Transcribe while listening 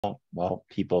While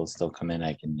people still come in,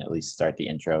 I can at least start the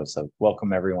intro. So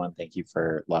welcome everyone. Thank you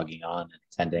for logging on and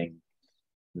attending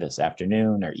this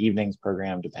afternoon or evening's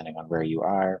program, depending on where you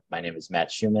are. My name is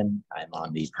Matt Schumann. I'm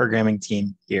on the programming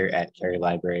team here at Cary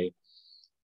Library.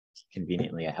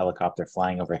 Conveniently, a helicopter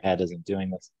flying overhead as I'm doing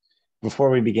this.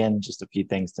 Before we begin, just a few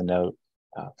things to note.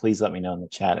 Please let me know in the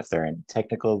chat if there are any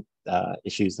technical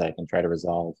issues that I can try to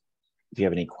resolve. If you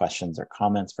have any questions or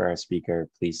comments for our speaker,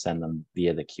 please send them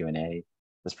via the Q&A.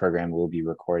 This program will be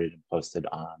recorded and posted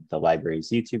on the library's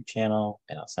YouTube channel,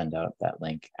 and I'll send out that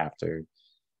link after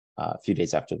a few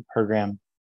days after the program.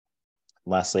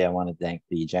 Lastly, I want to thank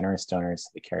the generous donors to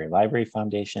the Cary Library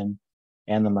Foundation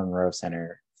and the Munroe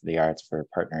Center for the Arts for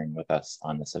partnering with us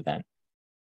on this event.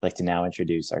 I'd like to now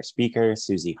introduce our speaker,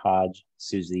 Susie Hodge.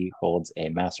 Susie holds a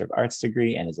Master of Arts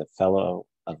degree and is a fellow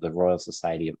of the Royal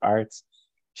Society of Arts.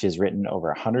 She has written over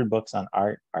 100 books on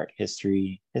art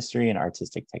history, and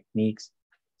artistic techniques.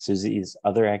 Susie's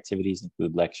other activities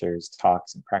include lectures,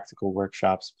 talks, and practical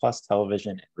workshops, plus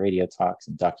television and radio talks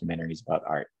and documentaries about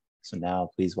art. So now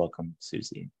please welcome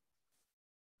Susie.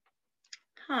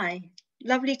 Hi,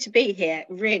 lovely to be here.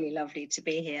 Really lovely to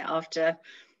be here after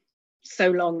so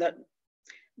long that,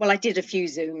 well, I did a few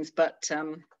Zooms, but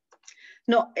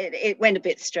it went a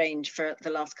bit strange for the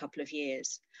last couple of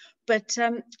years. But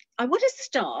I want to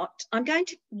start, I'm going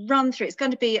to run through, it's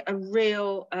going to be a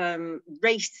real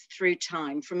race through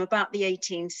time from about the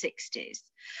 1860s.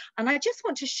 And I just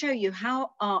want to show you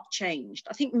how art changed.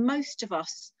 I think most of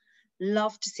us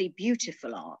love to see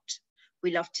beautiful art.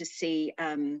 We love to see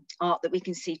art that we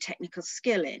can see technical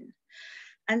skill in.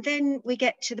 And then we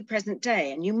get to the present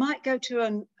day, and you might go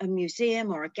to a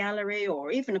museum or a gallery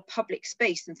or even a public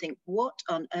space and think, what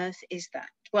on earth is that?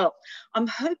 Well, I'm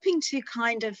hoping to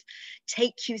kind of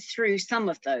take you through some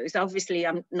of those. Obviously,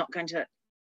 I'm not going to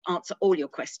answer all your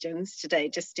questions today,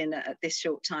 just in this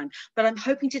short time, but I'm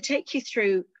hoping to take you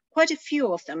through quite a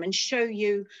few of them and show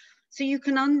you so you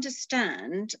can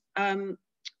understand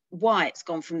why it's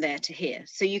gone from there to here.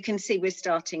 So you can see we're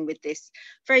starting with this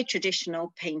very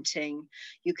traditional painting.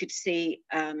 You could see,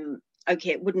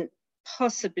 okay, it wouldn't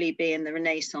possibly be in the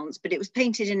Renaissance, but it was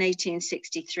painted in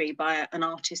 1863 by an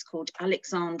artist called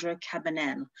Alexandre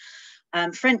Cabanel,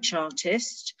 French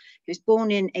artist. He was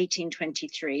born in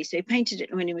 1823, so he painted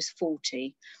it when he was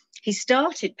 40. He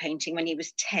started painting when he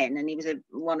was 10, and he was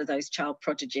one of those child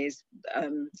prodigies.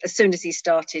 As soon as he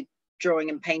started drawing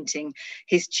and painting,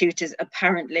 his tutors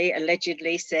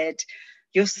allegedly said,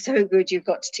 "You're so good, you've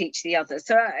got to teach the others."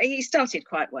 So he started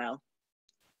quite well.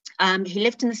 He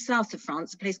lived in the south of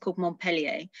France, a place called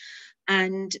Montpellier,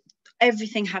 and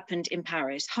everything happened in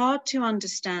Paris. Hard to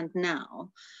understand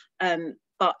now,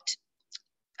 but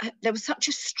there was such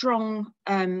a strong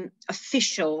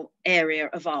official area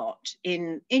of art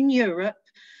in Europe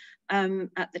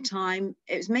at the time.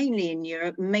 It was mainly in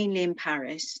Europe, mainly in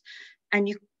Paris,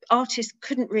 and artists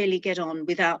couldn't really get on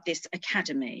without this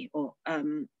academy. Or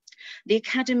the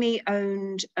academy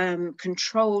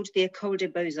controlled the École des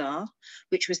Beaux-Arts,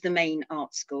 which was the main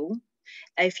art school.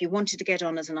 If you wanted to get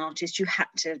on as an artist, you had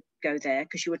to go there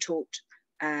because you were taught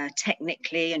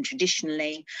technically and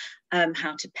traditionally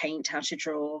how to paint, how to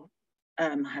draw,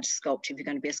 how to sculpt if you're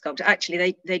going to be a sculptor.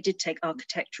 Actually, they did take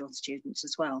architectural students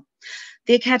as well.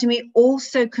 The Academy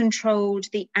also controlled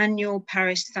the annual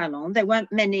Paris Salon. There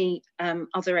weren't many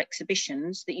other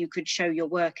exhibitions that you could show your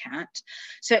work at.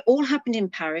 So it all happened in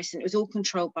Paris, and it was all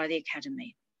controlled by the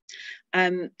Academy.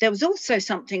 There was also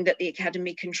something that the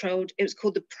Academy controlled. It was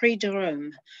called the Prix de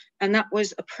Rome, and that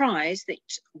was a prize that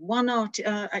one artist,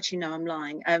 actually no, I'm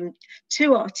lying,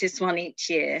 two artists won each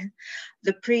year.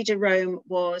 The Prix de Rome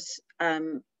was,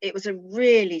 it was a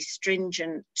really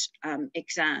stringent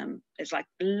exam. There's like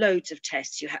loads of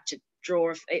tests. You had to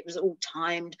draw, it was all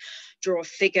timed, draw a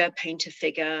figure, paint a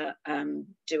figure, no,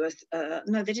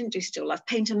 they didn't do still life,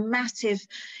 paint a massive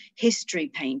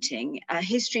history painting.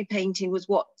 History painting was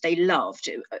what they loved.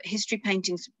 History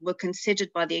paintings were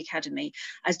considered by the Academy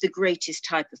as the greatest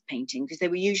type of painting because they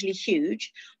were usually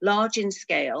huge, large in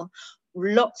scale,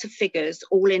 lots of figures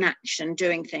all in action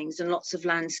doing things, and lots of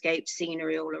landscape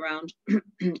scenery all around.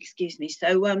 Excuse me.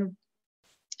 So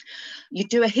you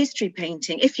do a history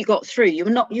painting. If you got through, you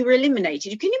were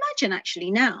eliminated. You can imagine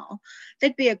actually now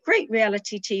there'd be a great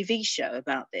reality TV show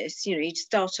about this. You know, you'd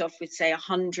start off with say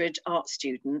 100 art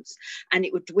students, and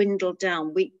it would dwindle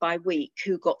down week by week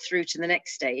who got through to the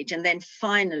next stage. And then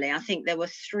finally, I think there were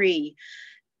 3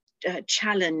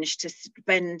 challenged to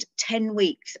spend 10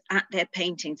 weeks at their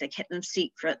paintings. They kept them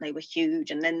secret, they were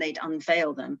huge, and then they'd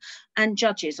unveil them. And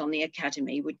judges on the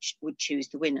Academy would choose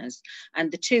the winners.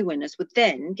 And the 2 winners would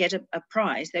then get a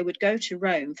prize. They would go to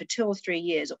Rome for 2 or 3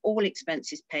 years, all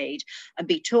expenses paid, and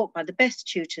be taught by the best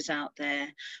tutors out there,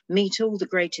 meet all the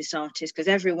greatest artists, because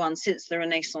everyone since the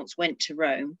Renaissance went to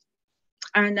Rome.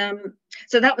 And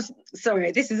so that was,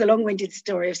 sorry, this is a long-winded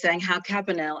story of saying how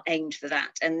Cabanel aimed for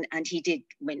that, and he did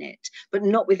win it, but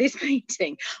not with this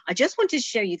painting. I just wanted to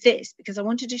show you this because I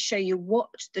wanted to show you what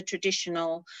the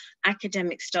traditional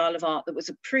academic style of art that was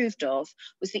approved of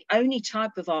was the only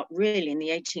type of art really in the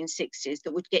 1860s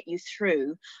that would get you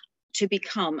through to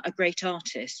become a great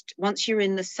artist. Once you're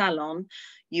in the salon,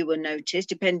 you were noticed,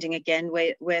 depending again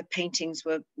where paintings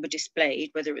were displayed,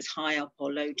 whether it was high up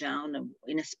or low down and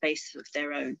in a space of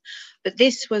their own. But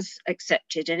this was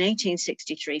accepted in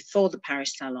 1863 for the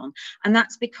Paris Salon. And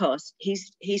that's because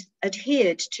he's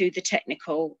adhered to the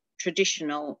technical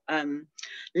traditional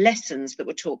lessons that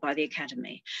were taught by the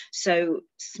Academy. So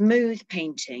smooth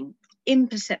painting,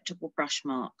 imperceptible brush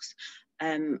marks,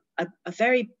 a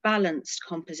very balanced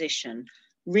composition,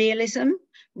 realism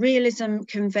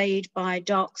conveyed by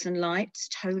darks and lights,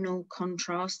 tonal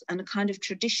contrast, and a kind of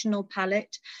traditional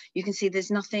palette. You can see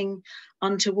there's nothing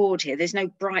untoward here. There's no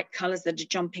bright colors that are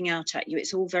jumping out at you.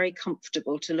 It's all very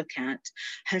comfortable to look at.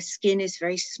 Her skin is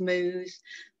very smooth.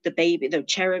 The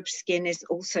cherub skin is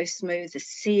also smooth. The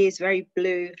sea is very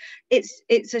blue.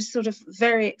 It's a sort of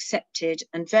very accepted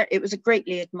and it was a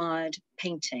greatly admired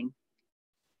painting.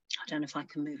 I don't know if I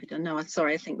can move it on. No, I'm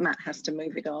sorry. I think Matt has to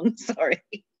move it on. Sorry.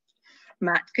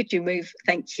 Matt, could you move?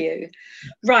 Thank you.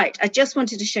 Right. I just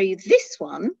wanted to show you this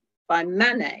one by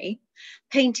Manet,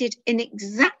 painted in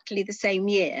exactly the same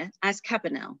year as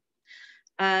Cabanel.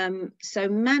 So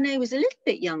Manet was a little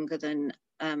bit younger than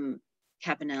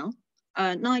Cabanel,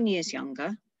 9 years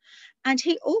younger. And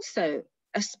he also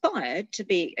aspired to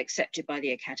be accepted by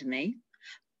the Academy.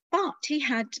 But he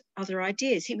had other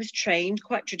ideas. He was trained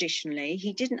quite traditionally.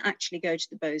 He didn't actually go to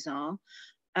the Beaux-Arts.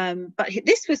 But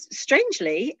this was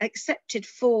strangely accepted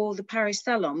for the Paris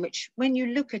Salon, which when you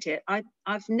look at it,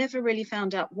 I've never really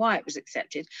found out why it was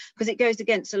accepted, because it goes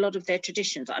against a lot of their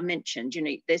traditions I mentioned. You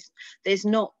know, there's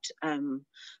not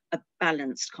a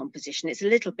balanced composition. It's a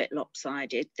little bit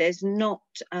lopsided. There's not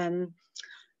the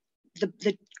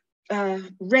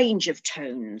range of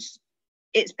tones.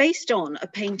 It's based on a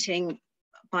painting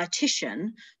by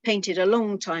Titian, painted a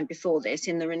long time before this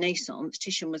in the Renaissance.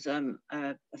 Titian was a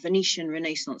Venetian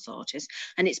Renaissance artist,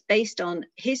 and it's based on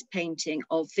his painting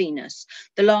of Venus.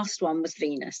 The last one was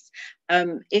Venus.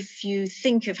 If you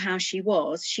think of how she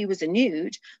was a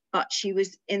nude, but she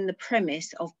was in the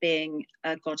premise of being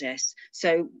a goddess.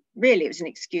 So really it was an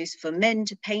excuse for men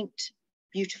to paint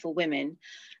beautiful women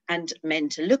and men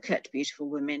to look at beautiful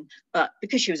women, but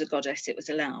because she was a goddess, it was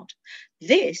allowed.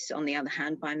 This, on the other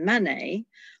hand, by Manet,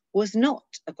 was not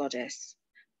a goddess.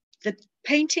 The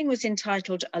painting was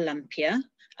entitled Olympia,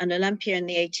 and Olympia in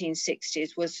the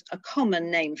 1860s was a common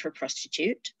name for a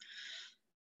prostitute.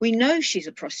 We know she's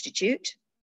a prostitute,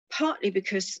 partly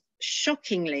because,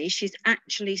 shockingly, she's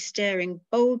actually staring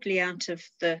boldly out of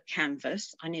the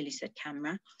canvas. I nearly said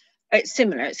camera. It's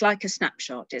similar, it's like a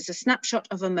snapshot. It's a snapshot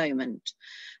of a moment.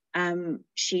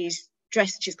 She's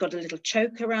dressed, she's got a little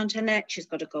choke around her neck, she's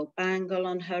got a gold bangle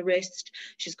on her wrist,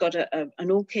 she's got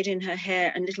an orchid in her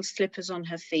hair and little slippers on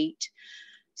her feet.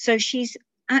 So she's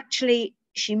actually,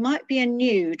 she might be a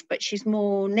nude, but she's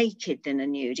more naked than a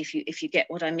nude, if you get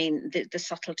what I mean, the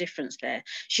subtle difference there.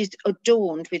 She's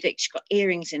adorned with, she's got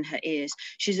earrings in her ears,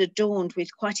 she's adorned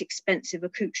with quite expensive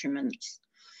accoutrements.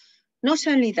 Not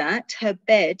only that, her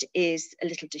bed is a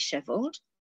little disheveled.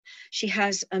 She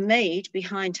has a maid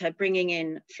behind her bringing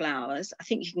in flowers. I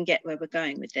think you can get where we're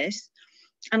going with this.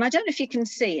 And I don't know if you can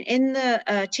see, in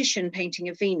the Titian painting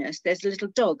of Venus, there's a little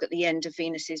dog at the end of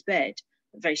Venus's bed,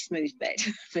 a very smooth bed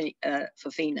for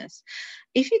Venus.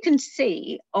 If you can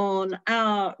see on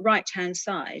our right-hand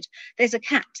side, there's a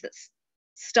cat that's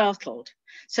startled.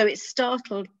 So it's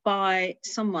startled by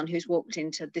someone who's walked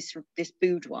into this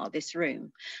boudoir, this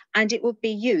room, and it would be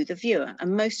you, the viewer,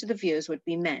 and most of the viewers would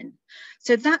be men.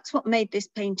 So that's what made this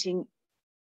painting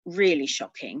really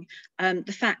shocking.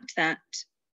 The fact that,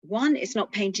 one, it's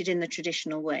not painted in the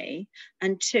traditional way,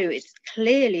 and two, it's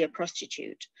clearly a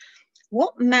prostitute.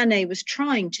 What Manet was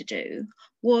trying to do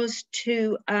was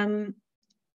to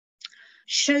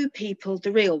show people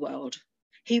the real world.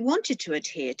 He wanted to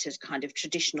adhere to kind of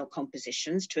traditional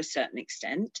compositions to a certain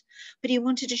extent, but he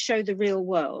wanted to show the real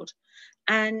world.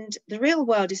 And the real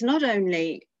world is not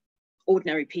only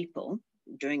ordinary people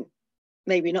doing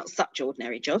maybe not such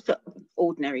ordinary jobs, but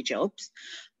ordinary jobs,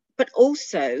 but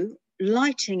also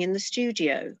lighting in the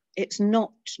studio. It's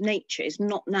not nature, it's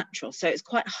not natural. So it's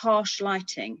quite harsh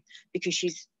lighting because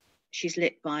she's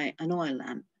lit by an oil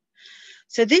lamp.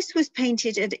 So this was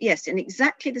painted in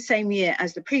exactly the same year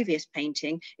as the previous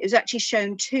painting. It was actually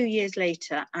shown 2 years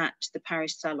later at the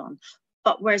Paris Salon.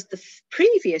 But whereas the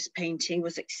previous painting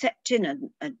was accepted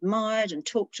and admired and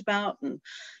talked about, and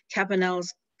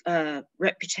Cabanel's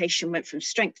reputation went from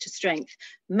strength to strength,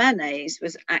 Manet's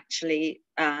was actually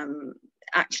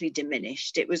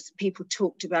diminished. It was, people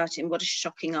talked about him, what a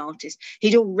shocking artist.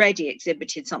 He'd already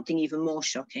exhibited something even more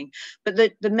shocking. But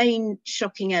the main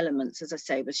shocking elements, as I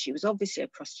say, was she was obviously a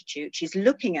prostitute. She's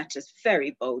looking at us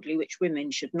very boldly, which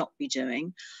women should not be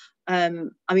doing. I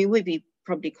mean, we'd be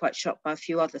probably quite shocked by a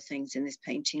few other things in this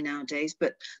painting nowadays,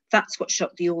 but that's what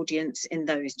shocked the audience in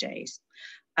those days.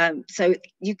 So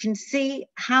you can see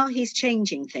how he's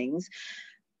changing things.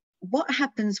 What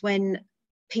happens when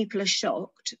people are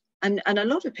shocked? And a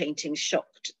lot of paintings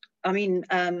shocked. I mean,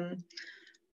 a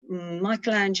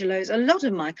lot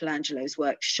of Michelangelo's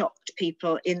work shocked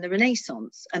people in the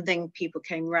Renaissance, and then people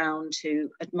came round to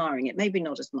admiring it, maybe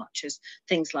not as much as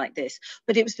things like this,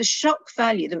 but it was the shock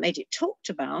value that made it talked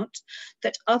about,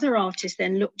 that other artists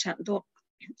then looked at and thought,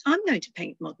 I'm going to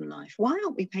paint modern life. Why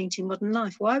aren't we painting modern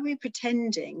life? Why are we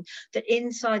pretending that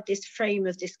inside this frame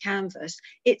of this canvas,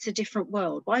 it's a different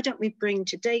world? Why don't we bring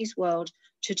today's world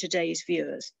to today's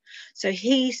viewers? So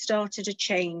he started to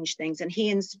change things, and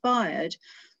he inspired,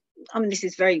 I mean, this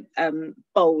is very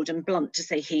bold and blunt to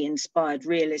say he inspired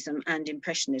realism and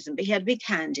impressionism, but he had a big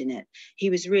hand in it.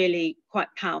 He was really quite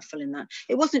powerful in that.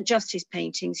 It wasn't just his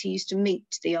paintings. He used to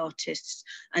meet the artists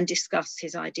and discuss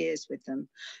his ideas with them.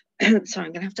 Sorry,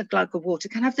 I'm going to have to glug of water.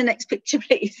 Can I have the next picture,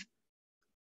 please?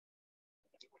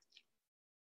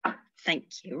 Thank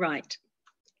you. Right.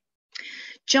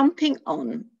 Jumping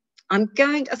on, I'm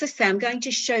going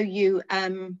to show you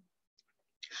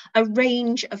a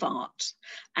range of art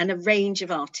and a range of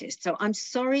artists. So I'm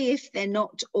sorry if they're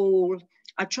not all,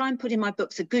 I try and put in my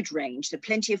books a good range. There are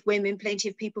plenty of women, plenty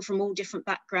of people from all different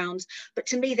backgrounds, but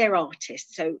to me, they're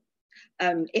artists. So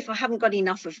if I haven't got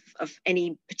enough of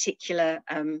any particular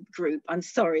group, I'm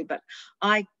sorry, but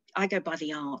I go by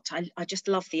the art. I just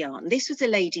love the art. And this was a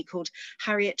lady called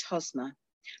Harriet Hosmer,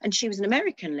 and she was an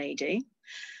American lady,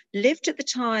 lived at the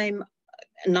time,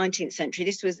 19th century.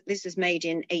 This was made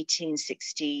in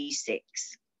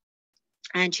 1866.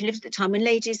 And she lived at the time when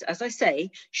ladies, as I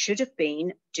say, should have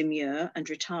been demure and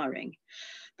retiring.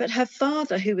 But her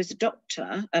father, who was a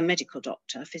doctor, a medical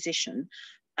doctor, physician,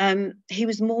 he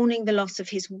was mourning the loss of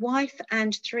his wife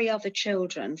and 3 other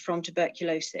children from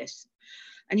tuberculosis.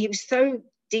 And he was so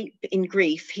deep in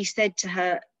grief, he said to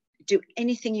her, do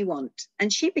anything you want.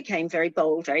 And she became very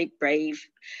bold, very brave.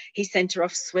 He sent her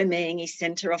off swimming. He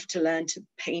sent her off to learn to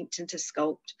paint and to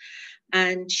sculpt.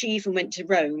 And she even went to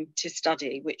Rome to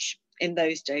study, which in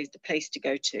those days, the place to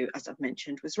go to, as I've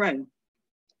mentioned, was Rome.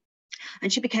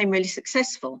 And she became really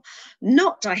successful,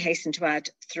 not, I hasten to add,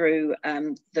 through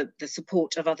the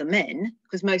support of other men,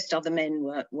 because most other men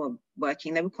were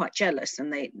working. They were quite jealous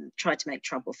and they tried to make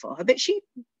trouble for her. But she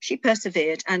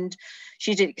persevered and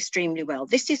she did extremely well.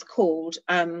 This is called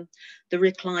the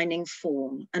reclining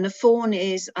faun. And a faun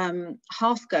is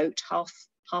half goat, half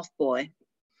boy.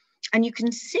 And you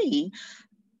can see,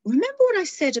 remember what I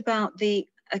said about the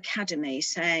Academy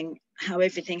saying how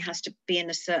everything has to be in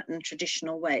a certain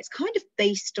traditional way. It's kind of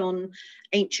based on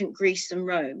ancient Greece and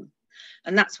Rome,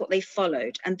 and that's what they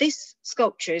followed. And this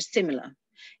sculpture is similar.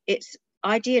 It's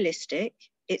idealistic.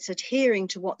 It's adhering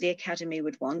to what the Academy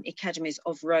would want, academies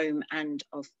of Rome and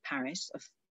of Paris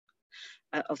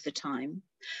of the time.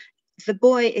 The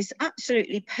boy is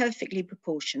absolutely perfectly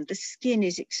proportioned. The skin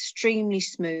is extremely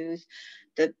smooth.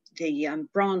 The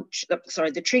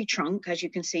tree trunk, as you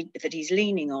can see that he's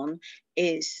leaning on,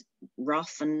 is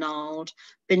rough and gnarled.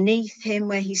 Beneath him,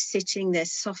 where he's sitting,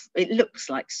 there's soft, it looks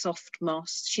like soft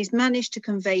moss. She's managed to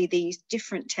convey these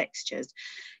different textures.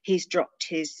 He's dropped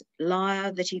his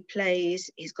lyre that he plays.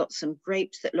 He's got some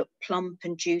grapes that look plump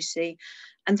and juicy.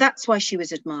 And that's why she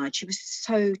was admired. She was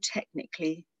so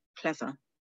technically clever.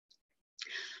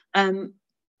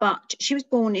 But she was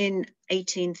born in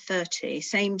 1830,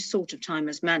 same sort of time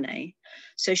as Manet.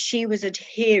 So she was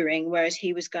adhering, whereas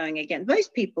he was going against.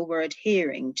 Most people were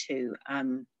adhering to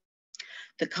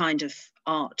the kind of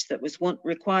art that was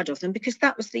required of them, because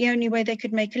that was the only way they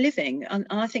could make a living. And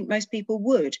I think most people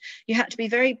would. You had to be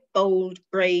very bold,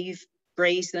 brave,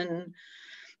 brazen,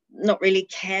 not really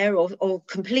care or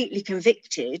completely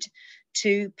convicted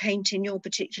to paint in your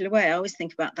particular way. I always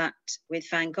think about that with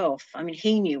Van Gogh. I mean,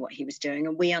 he knew what he was doing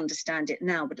and we understand it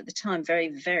now, but at the time, very,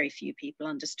 very few people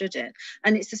understood it.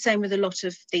 And it's the same with a lot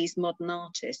of these modern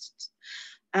artists.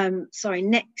 Sorry,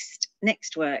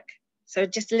 next work. So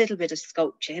just a little bit of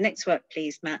sculpture. Next work,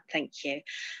 please, Matt, thank you.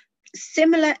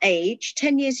 Similar age,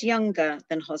 10 years younger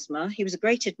than Hosmer. He was a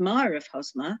great admirer of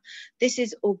Hosmer. This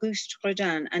is Auguste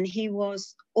Rodin, and he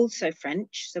was also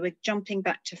French. So we're jumping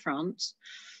back to France.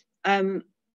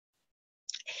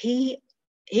 He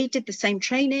did the same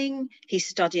training. He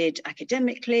studied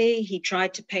academically. He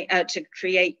tried to paint, to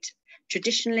create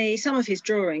traditionally. Some of his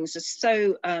drawings are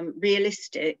so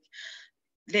realistic.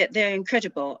 They're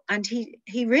incredible. And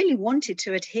he really wanted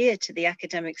to adhere to the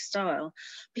academic style,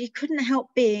 but he couldn't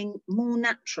help being more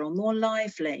natural, more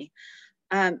lively.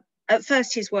 At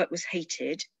first, his work was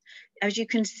hated. As you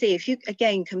can see, if you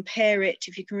again compare it,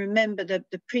 if you can remember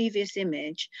the previous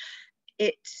image,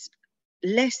 it's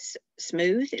less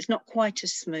smooth. It's not quite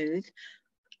as smooth.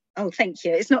 Oh, thank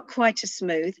you. It's not quite as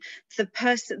smooth.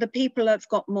 The people have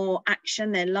got more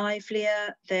action. They're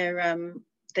livelier.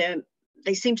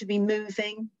 They seem to be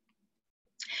moving.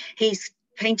 He's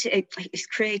painted, he's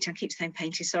created, I keep saying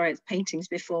painted, sorry, it's paintings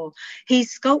before.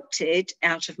 He's sculpted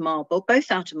out of marble,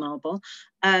 both out of marble,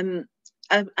 a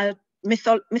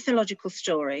mythological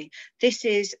story.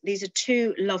 These are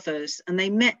two lovers, and they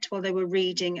met while they were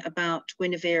reading about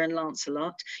Guinevere and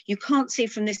Lancelot. You can't see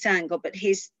from this angle, but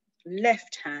his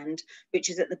left hand, which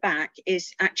is at the back,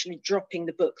 is actually dropping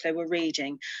the book they were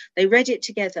reading. They read it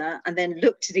together and then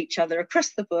looked at each other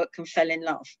across the book and fell in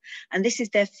love. And this is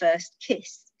their first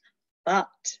kiss.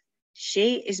 But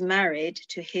she is married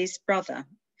to his brother.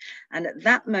 And at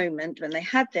that moment, when they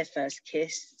had their first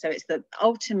kiss, so it's the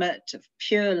ultimate of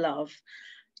pure love,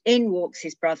 in walks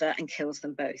his brother and kills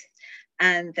them both.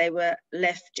 And they were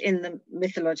left in the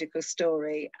mythological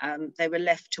story. They were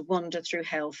left to wander through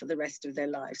hell for the rest of their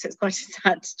lives. So it's quite a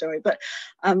sad story. But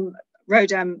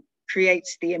Rodin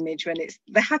creates the image when it's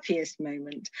the happiest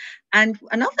moment. And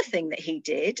another thing that he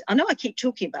did, I know I keep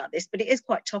talking about this, but it is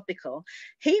quite topical.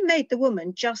 He made the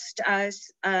woman just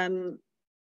as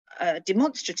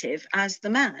demonstrative as the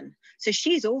man. So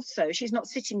she's not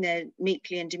sitting there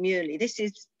meekly and demurely. This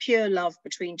is pure love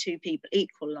between two people,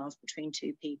 equal love between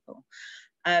two people.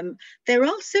 There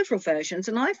are several versions,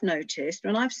 and I've noticed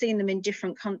when I've seen them in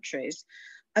different countries,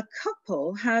 a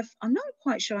couple have, I'm not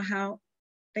quite sure how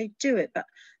they do it, but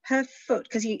her foot,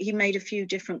 because he made a few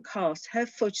different casts, her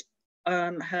foot,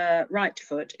 her right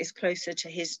foot is closer to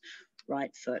his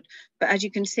right foot. But as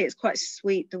you can see, it's quite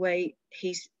sweet the way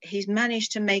he's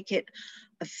managed to make it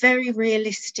a very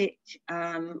realistic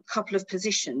couple of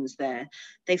positions there.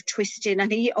 They've twisted,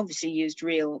 and he obviously used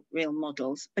real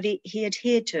models, but he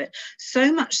adhered to it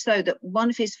so much so that one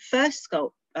of his first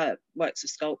works of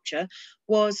sculpture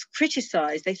was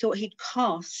criticized. They thought he'd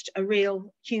cast a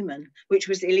real human, which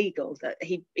was illegal, that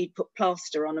he'd put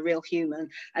plaster on a real human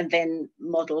and then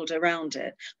modeled around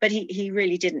it. But he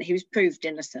really didn't. He was proved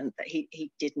innocent that he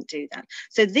didn't do that.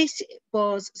 So this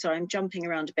was, sorry, I'm jumping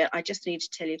around a bit. I just need to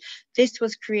tell you, this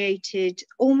was created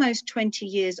almost 20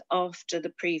 years after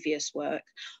the previous work,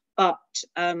 but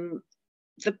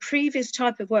the previous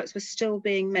type of works were still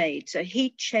being made. So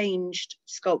he changed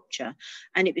sculpture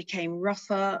and it became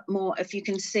rougher, more, if you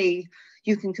can see,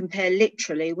 you can compare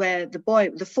literally where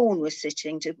the faun was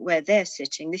sitting to where they're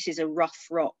sitting. This is a rough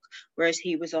rock, whereas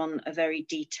he was on a very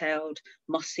detailed,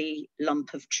 mossy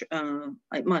lump of,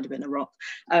 it might have been a rock,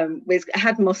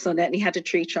 had moss on it, and he had a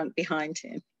tree trunk behind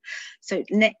him. So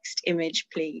next image,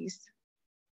 please.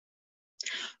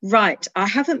 Right, I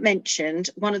haven't mentioned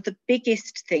one of the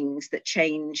biggest things that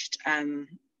changed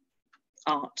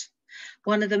art.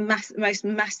 One of the most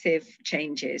massive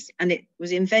changes, and it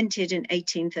was invented in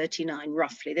 1839,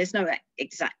 roughly. There's no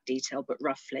exact detail, but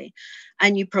roughly.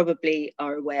 And you probably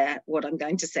are aware what I'm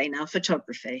going to say now,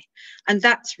 photography. And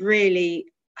that's really,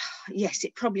 yes,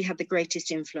 it probably had the greatest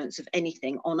influence of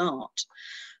anything on art.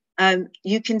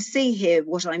 You can see here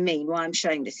what I mean, why I'm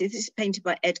showing this. This is painted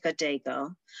by Edgar Degas,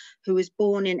 who was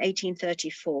born in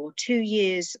 1834, 2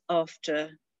 years after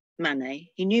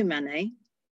Manet. He knew Manet,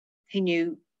 he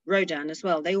knew Rodin as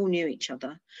well. They all knew each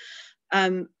other.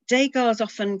 Degas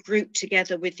often grouped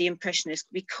together with the Impressionists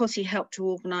because he helped to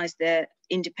organize their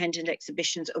independent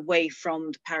exhibitions away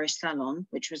from the Paris Salon,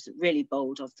 which was really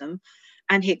bold of them,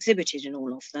 and he exhibited in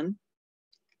all of them.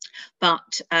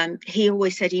 But he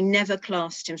always said he never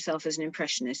classed himself as an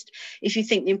Impressionist. If you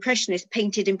think the Impressionists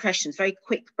painted impressions, very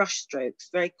quick brush strokes,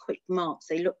 very quick marks.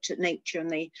 They looked at nature and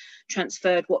they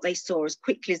transferred what they saw as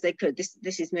quickly as they could.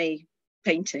 This is me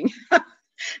painting.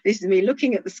 This is me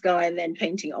looking at the sky and then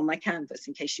painting it on my canvas,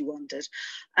 in case you wondered.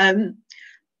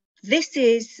 This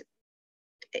is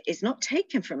not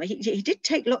taken from it. He did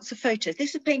take lots of photos.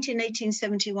 This was painted in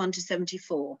 1871 to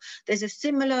 74. There's a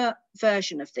similar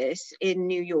version of this in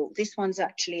New York. This one's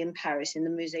actually in Paris in the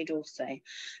Musée d'Orsay,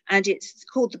 and it's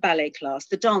called the ballet class.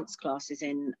 The dance class is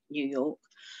in New York,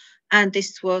 and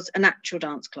this was an actual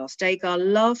dance class. Degas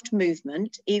loved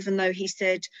movement, even though he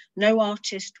said no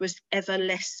artist was ever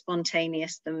less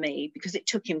spontaneous than me, because it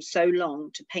took him so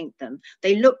long to paint them.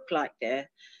 They look like they're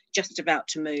just about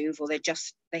to move, or they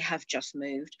have just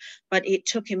moved, but it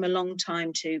took him a long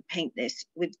time to paint this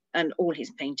and all his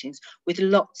paintings with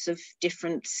lots of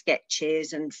different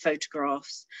sketches and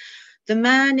photographs. The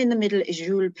man in the middle is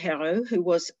Jules Perrault, who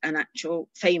was an actual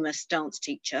famous dance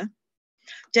teacher.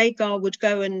 Degas would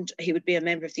go and he would be a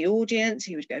member of the audience,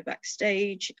 he would go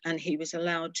backstage, and he was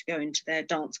allowed to go into their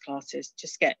dance classes to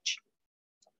sketch.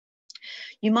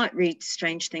 You might read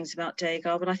strange things about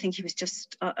Degas, but I think he was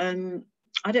just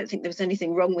I don't think there was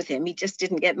anything wrong with him. He just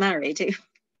didn't get married.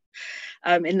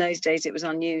 In those days, it was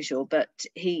unusual, but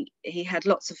he had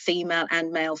lots of female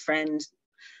and male friends,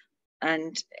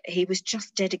 and he was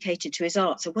just dedicated to his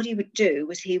art. So what he would do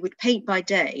was he would paint by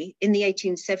day. In the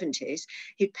 1870s,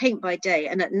 he'd paint by day,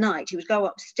 and at night he would go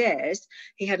upstairs.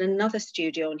 He had another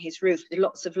studio on his roof with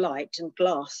lots of light and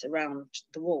glass around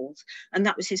the walls, and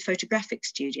that was his photographic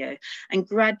studio. And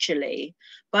gradually,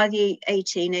 by the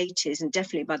 1880s and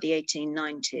definitely by the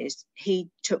 1890s, he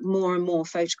took more and more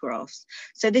photographs.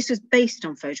 So this was based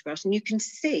on photographs, and you can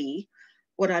see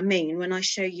what I mean when I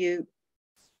show you.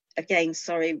 Again,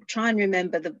 sorry, try and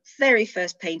remember the very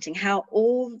first painting, how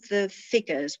all the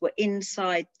figures were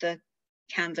inside the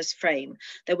canvas frame.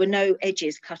 There were no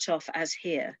edges cut off as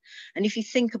here. And if you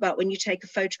think about when you take a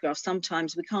photograph,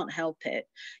 sometimes we can't help it.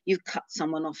 You've cut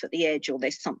someone off at the edge, or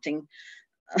there's something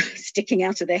sticking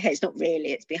out of their head. It's not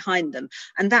really, it's behind them.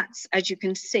 And that's, as you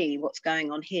can see, what's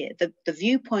going on here. The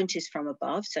viewpoint is from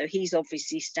above. So he's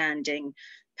obviously standing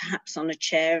perhaps on a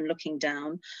chair and looking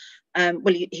down.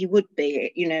 Well, he would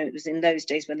be, you know, it was in those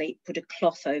days when they put a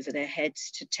cloth over their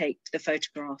heads to take the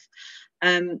photograph.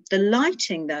 The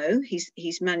lighting, though,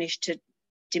 he's managed to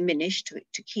diminish,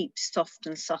 to keep soft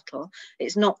and subtle.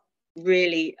 It's not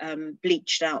really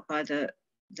bleached out by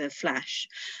the flash.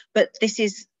 But this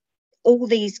is all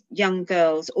these young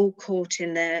girls all caught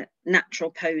in their natural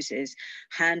poses,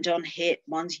 hand on hip,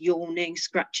 one's yawning,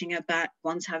 scratching her back,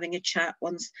 one's having a chat,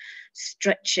 one's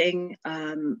stretching.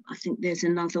 I think there's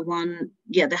another one.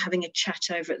 Yeah, they're having a chat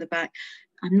over at the back.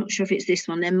 I'm not sure if it's this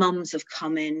one. Their mums have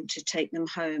come in to take them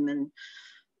home, and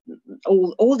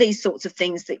all these sorts of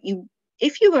things that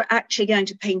if you were actually going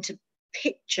to paint a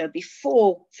picture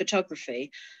before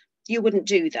photography, you wouldn't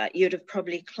do that. You'd have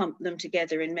probably clumped them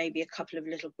together in maybe a couple of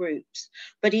little groups.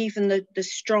 But even the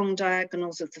strong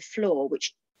diagonals of the floor,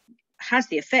 which has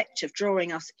the effect of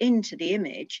drawing us into the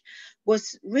image,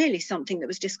 was really something that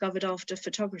was discovered after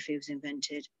photography was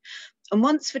invented. And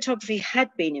once photography had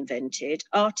been invented,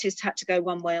 artists had to go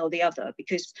one way or the other,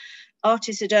 because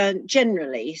artists had earned,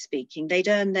 generally speaking, they'd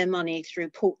earned their money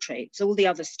through portraits. All the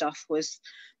other stuff was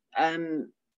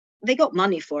they got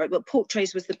money for it, but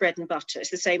portraits was the bread and butter. It's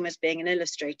the same as being an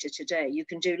illustrator today. You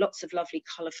can do lots of lovely,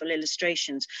 colourful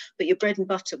illustrations, but your bread and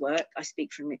butter work, I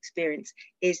speak from experience,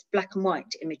 is black and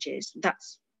white images.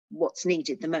 That's what's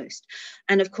needed the most.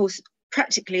 And of course,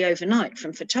 practically overnight,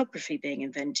 from photography being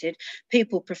invented,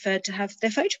 people preferred to have their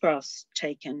photographs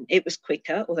taken. It was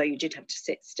quicker, although you did have to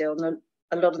sit still.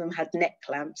 A lot of them had neck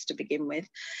clamps to begin with.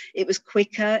 It was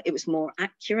quicker, it was more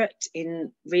accurate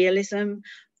in realism.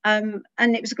 And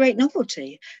it was a great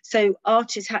novelty. So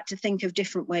artists had to think of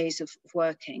different ways of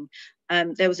working.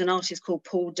 There was an artist called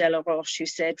Paul Delaroche who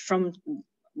said,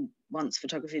 once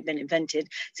photography had been invented,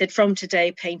 said, from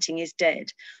today, painting is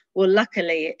dead. Well,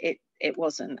 luckily, it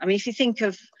wasn't. I mean, if you think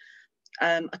of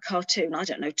a cartoon, I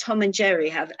don't know, Tom and Jerry,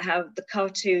 how the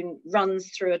cartoon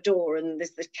runs through a door and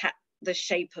there's the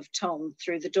shape of Tom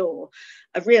through the door.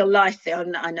 A real life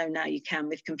thing, I know now you can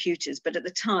with computers, but at the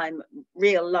time,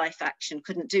 real life action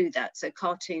couldn't do that. So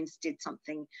cartoons did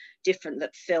something different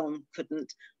that film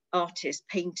couldn't. Artists,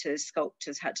 painters,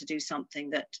 sculptors had to do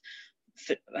something that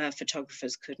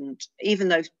photographers couldn't, even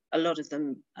though a lot of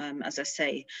them, as I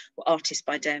say, were artists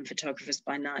by day and photographers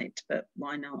by night, but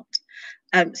why not?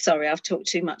 Sorry, I've talked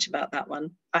too much about that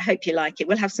one. I hope you like it.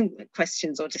 We'll have some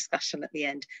questions or discussion at the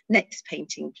end. Next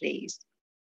painting, please.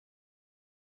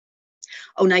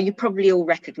 Oh, now you probably all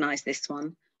recognise this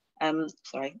one.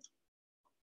 Sorry.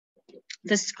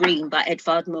 The Scream by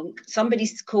Edvard Munch.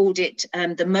 Somebody's called it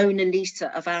the Mona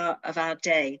Lisa of our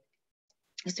day,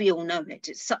 as we all know it.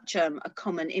 It's such a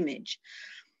common image.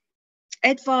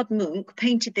 Edvard Munch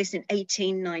painted this in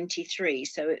 1893,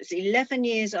 so it was 11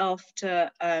 years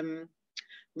after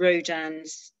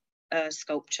Rodin's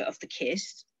sculpture of the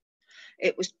Kiss.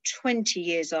 It was 20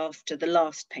 years after the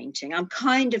last painting. I'm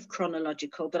kind of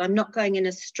chronological, but I'm not going in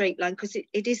a straight line because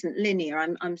it isn't linear.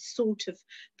 I'm sort of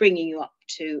bringing you up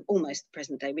to almost the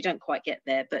present day. We don't quite get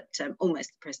there, but almost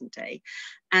the present day.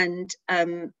 And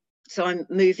so I'm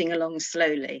moving along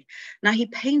slowly. Now, he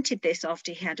painted this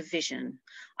after he had a vision.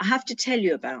 I have to tell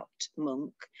you about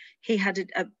Munch. He had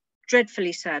a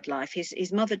dreadfully sad life.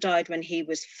 His mother died when he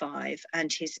was 5,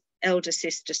 and his elder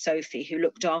sister Sophie, who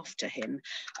looked after him,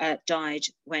 died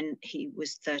when he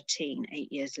was 13,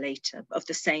 8 years later, of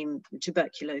the same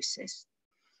tuberculosis.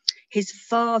 His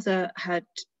father had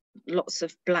lots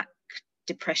of black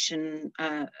depression,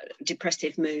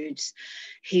 depressive moods.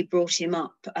 He brought him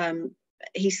up.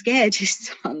 He scared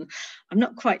his son. I'm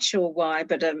not quite sure why,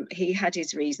 but he had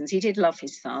his reasons. He did love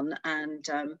his son, and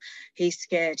he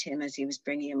scared him as he was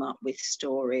bringing him up with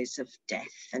stories of death.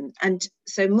 And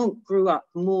so Munch grew up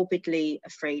morbidly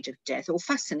afraid of death, or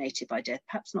fascinated by death,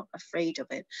 perhaps not afraid of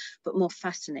it, but more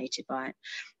fascinated by it.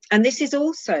 And this is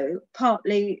also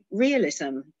partly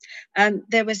realism.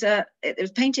 It was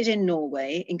painted in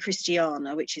Norway, in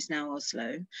Christiania, which is now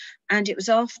Oslo. And it was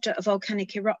after a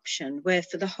volcanic eruption, where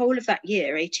for the whole of that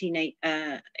year,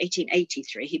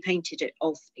 1883, he painted it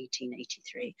of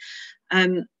 1883.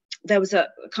 There was a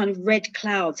kind of red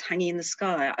clouds hanging in the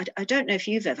sky. I don't know if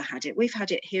you've ever had it. We've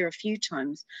had it here a few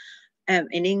times.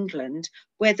 In England,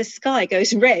 where the sky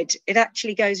goes red. It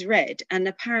actually goes red, and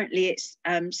apparently it's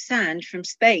sand from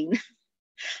Spain.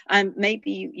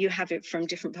 Maybe you have it from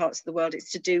different parts of the world.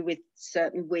 It's to do with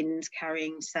certain winds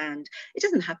carrying sand. It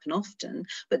doesn't happen often,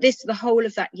 but the whole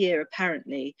of that year,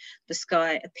 apparently, the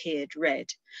sky appeared red.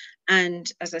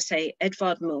 And as I say,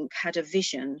 Edvard Munch had a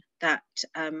vision that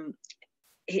I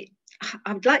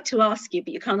would like to ask you,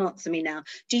 but you can't answer me now.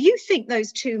 Do you think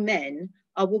those two men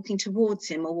are walking towards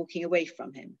him or walking away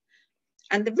from him?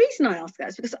 And the reason I ask that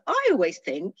is because I always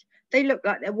think they look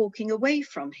like they're walking away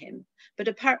from him,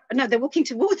 but no, they're walking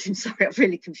towards him. Sorry, I've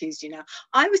really confused you now.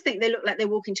 I always think they look like they're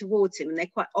walking towards him, and they're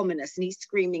quite ominous, and he's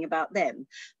screaming about them.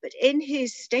 But in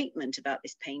his statement about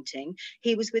this painting,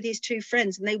 he was with his two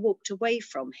friends and they walked away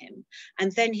from him.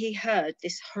 And then he heard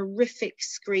this horrific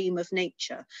scream of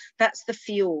nature. That's the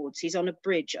fjords. He's on a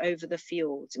bridge over the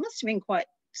fjords. It must have been quite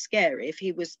scary if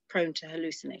he was prone to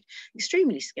hallucinate.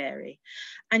 Extremely scary.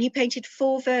 And he painted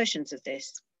 4 versions of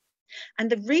this. And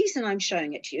the reason I'm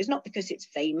showing it to you is not because it's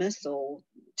famous or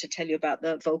to tell you about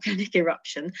the volcanic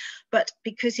eruption, but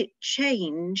because it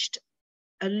changed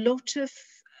a lot of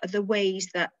the ways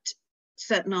that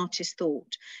certain artists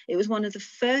thought. It was one of the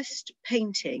first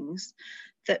paintings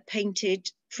that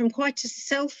painted from quite a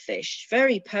selfish,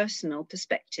 very personal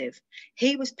perspective.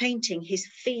 He was painting his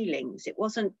feelings. It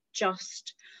wasn't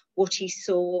just what he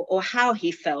saw or how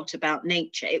he felt about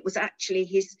nature. It was actually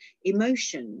his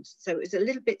emotions. So it was a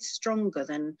little bit stronger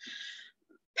than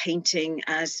painting,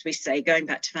 as we say, going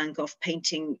back to Van Gogh,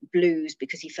 painting blues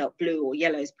because he felt blue or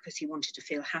yellows because he wanted to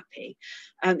feel happy.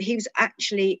 He was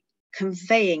actually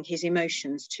conveying his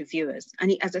emotions to viewers. And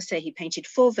he, as I say, he painted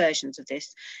 4 versions of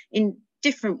this in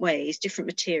different ways, different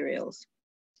materials.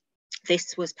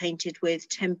 This was painted with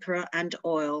tempera and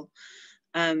oil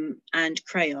and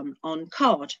crayon on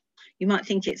card. You might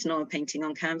think it's an oil painting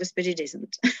on canvas, but it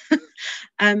isn't.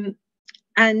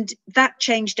 And that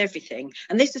changed everything.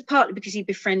 And this is partly because he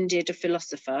befriended a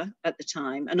philosopher at the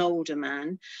time, an older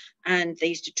man, and they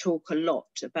used to talk a lot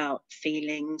about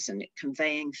feelings and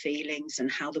conveying feelings and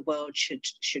how the world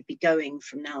should be going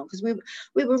from now. Because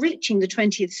we were reaching the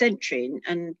 20th century,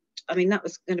 and I mean, that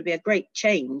was going to be a great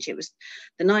change. It was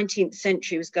the 19th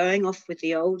century was going off with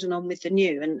the old and on with the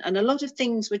new, and a lot of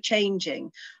things were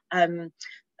changing.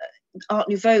 Art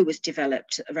Nouveau was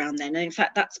developed around then, and in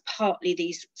fact that's partly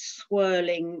these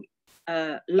swirling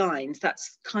lines.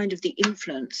 That's kind of the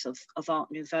influence of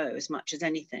Art Nouveau as much as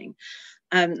anything.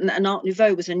 And Art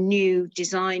Nouveau was a new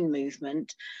design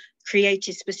movement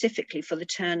created specifically for the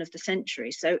turn of the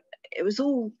century. So it was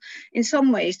all, in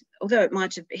some ways, although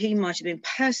he might have been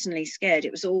personally scared,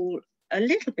 it was all a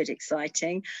little bit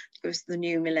exciting. It was the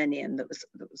new millennium that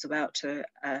was about to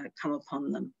come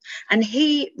upon them. And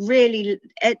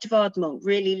Edvard Munch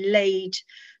really laid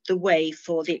the way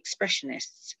for the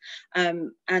Expressionists.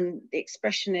 And the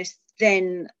Expressionists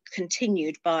then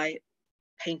continued by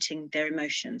painting their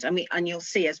emotions. And you'll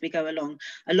see as we go along,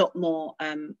 a lot more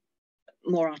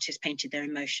artists painted their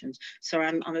emotions. Sorry,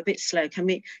 I'm a bit slow. Can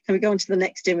we go on to the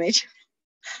next image?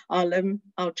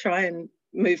 I'll try and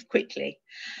move quickly.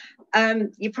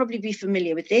 You'll probably be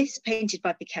familiar with this, painted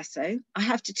by Picasso. I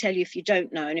have to tell you, if you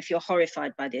don't know, and if you're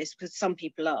horrified by this, because some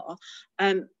people are,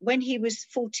 when he was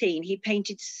 14, he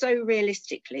painted so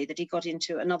realistically that he got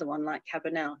into another one like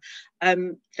Cabanel,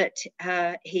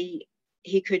 that he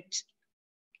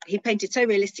painted so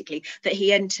realistically that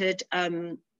he entered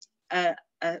an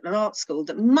art school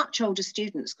that much older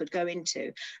students could go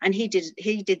into, and he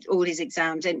did all his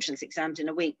entrance exams in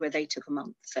a week, where they took a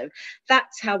month. So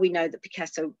that's how we know that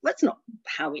Picasso, that's not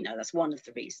how we know, that's one of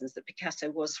the reasons that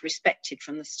Picasso was respected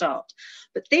from the start.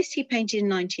 But this he painted in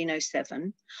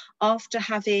 1907 after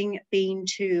having been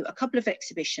to a couple of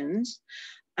exhibitions.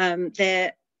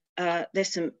 There's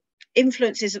some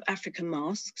influences of African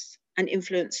masks and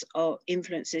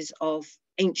influences of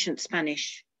ancient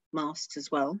Spanish masks as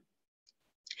well.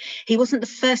 He wasn't the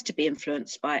first to be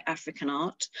influenced by African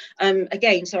art.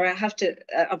 Again, sorry, I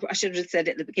should have said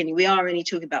it at the beginning, we are only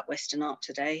talking about Western art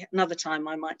today. Another time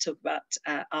I might talk about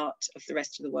art of the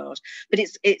rest of the world. But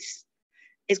it's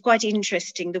quite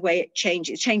interesting the way it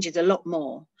changes. It changes a lot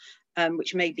more,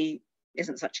 which maybe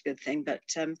isn't such a good thing. But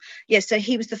yeah, so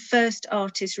he was the first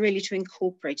artist really to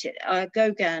incorporate it.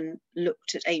 Gauguin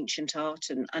looked at ancient art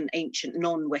and ancient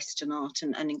non-Western art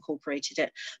and incorporated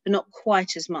it, but not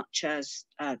quite as much as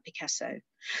Picasso.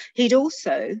 He'd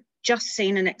also just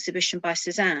seen an exhibition by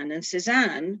Cézanne, and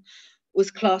Cézanne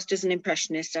was classed as an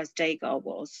impressionist, as Degas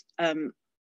was.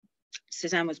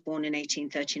 Cézanne was born in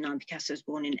 1839, Picasso was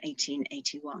born in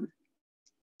 1881.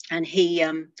 And he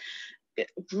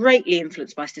greatly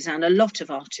influenced by Cézanne. A lot of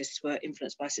artists were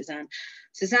influenced by Cézanne.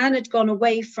 Cézanne had gone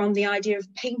away from the idea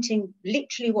of painting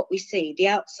literally what we see, the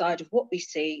outside of what we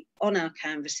see on our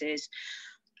canvases,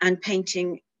 and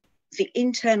painting the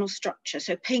internal structure.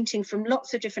 So painting from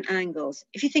lots of different angles.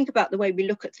 If you think about the way we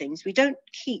look at things, we don't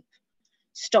keep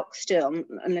stock still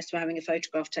unless we're having a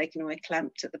photograph taken away,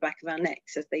 clamped at the back of our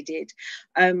necks, as they did.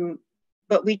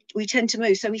 But we tend to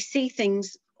move. So we see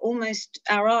things, almost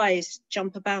our eyes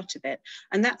jump about a bit.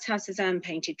 And that's how Cézanne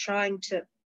painted, trying to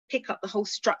pick up the whole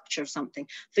structure of something,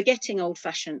 forgetting the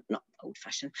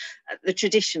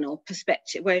traditional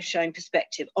perspective, way of showing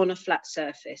perspective on a flat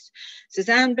surface.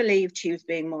 Cézanne believed he was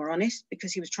being more honest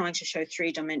because he was trying to show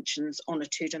 3 dimensions on a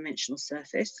 2-dimensional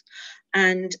surface.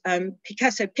 And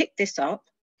Picasso picked this up,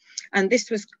 and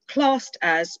this was classed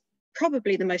as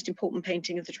probably the most important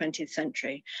painting of the 20th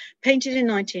century. Painted in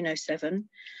 1907.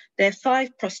 There are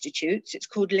 5 prostitutes. It's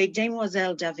called Les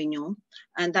Demoiselles d'Avignon,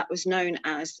 and that was known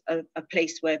as a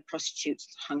place where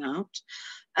prostitutes hung out.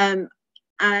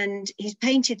 And he's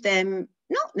painted them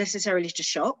not necessarily to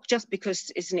shock, just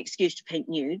because it's an excuse to paint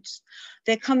nudes.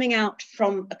 They're coming out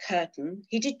from a curtain.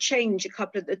 He did change a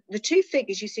couple of the 2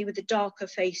 figures you see with the darker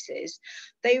faces.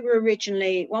 They were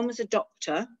originally, one was a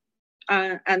doctor,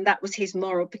 and that was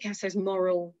Picasso's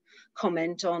moral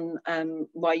comment on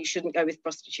why you shouldn't go with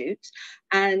prostitutes,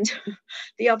 and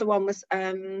the other one was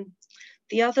a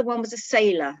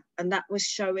sailor, and that was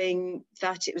showing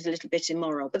that it was a little bit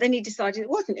immoral. But then he decided it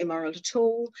wasn't immoral at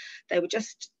all. They were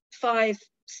just 5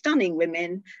 stunning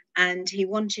women, and he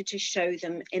wanted to show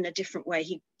them in a different way.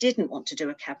 He didn't want to do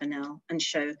a Cabanel and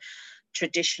show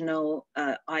traditional,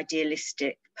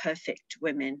 idealistic, perfect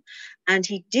women. And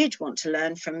he did want to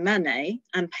learn from Manet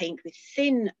and paint with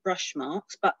thin brush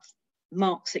marks, but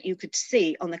marks that you could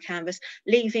see on the canvas,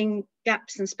 leaving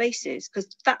gaps and spaces,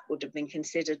 because that would have been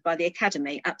considered by the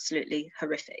Academy absolutely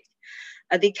horrific.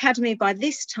 The Academy by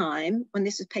this time, when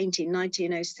this was painted in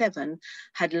 1907,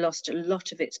 had lost a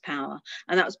lot of its power.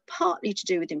 And that was partly to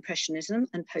do with Impressionism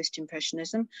and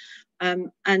Post-Impressionism,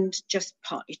 and just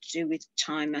partly to do with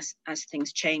time as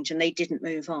things change, and they didn't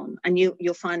move on. And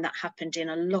you'll find that happened in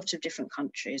a lot of different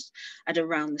countries at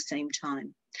around the same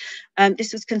time.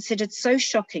 This was considered so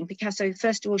shocking. Picasso,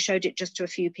 first of all, showed it just to a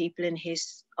few people in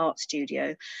his art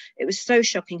studio. It was so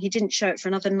shocking, he didn't show it for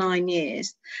another 9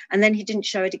 years. And then he didn't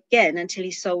show it again until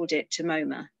he sold it to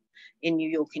MoMA in New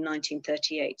York in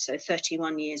 1938. So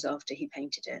 31 years after he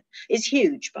painted it. It's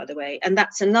huge, by the way. And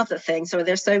that's another thing. So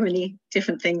there's so many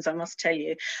different things I must tell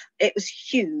you. It was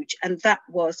huge. And that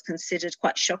was considered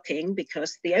quite shocking,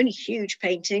 because the only huge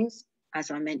paintings, as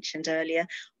I mentioned earlier,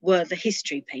 were the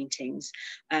history paintings.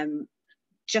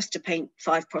 Just to paint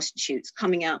 5 prostitutes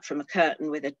coming out from a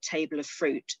curtain with a table of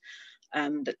fruit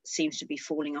that seems to be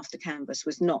falling off the canvas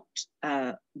was not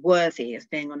worthy of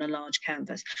being on a large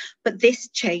canvas. But this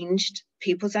changed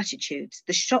people's attitudes.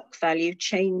 The shock value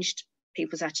changed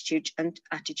people's attitudes and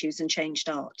changed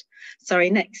art. Sorry,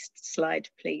 next slide,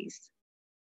 please.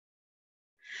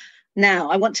 Now,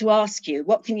 I want to ask you,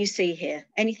 what can you see here?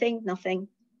 Anything? Nothing?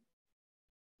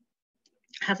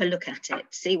 Have a look at it,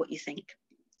 see what you think.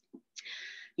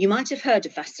 You might have heard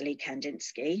of Vasily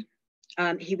Kandinsky.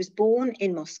 He was born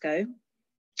in Moscow.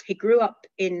 He grew up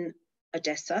in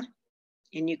Odessa,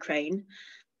 in Ukraine.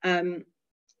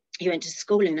 He went to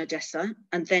school in Odessa,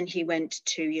 and then he went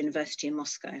to university in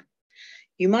Moscow.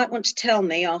 You might want to tell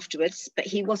me afterwards, but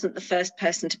he wasn't the first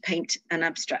person to paint an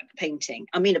abstract painting.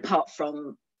 I mean, apart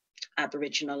from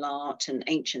Aboriginal art and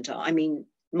ancient art, I mean,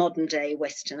 modern day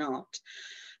Western art.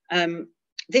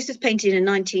 This was painted in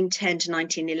 1910 to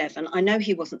 1911. I know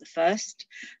he wasn't the first.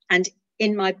 And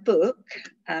in my book,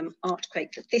 Art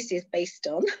Quake, that this is based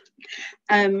on,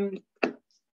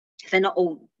 they're not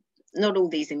all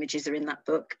these images are in that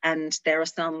book. And there are a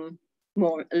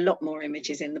lot more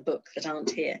images in the book that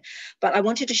aren't here. But I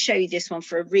wanted to show you this one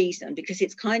for a reason, because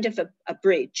it's kind of a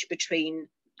bridge between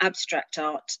abstract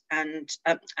art and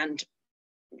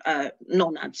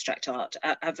non-abstract art,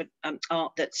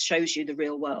 art that shows you the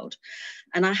real world.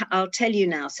 And I'll tell you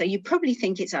now, so you probably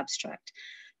think it's abstract.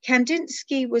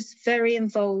 Kandinsky was very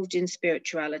involved in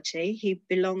spirituality. He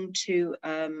belonged to,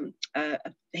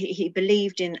 he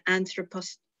believed in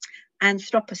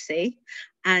anthroposophy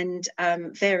and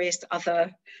various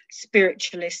other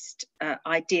spiritualist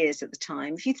ideas at the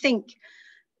time. If you think,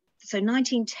 so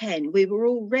 1910,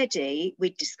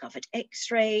 we'd discovered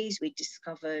X-rays, we'd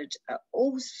discovered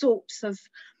all sorts of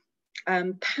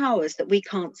powers that we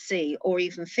can't see or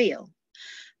even feel.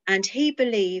 And he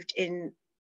believed in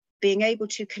being able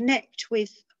to connect with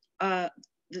the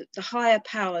higher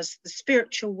powers, the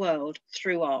spiritual world,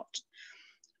 through art.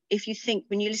 If you think,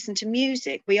 when you listen to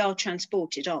music, we are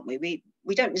transported, aren't we?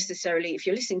 We don't necessarily, if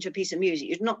you're listening to a piece of music,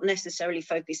 you're not necessarily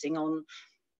focusing on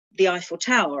the Eiffel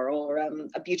Tower or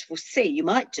a beautiful sea. You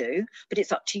might do, but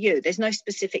it's up to you. There's no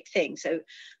specific thing. So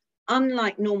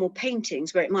unlike normal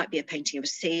paintings, where it might be a painting of a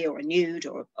sea or a nude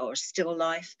or a still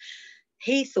life,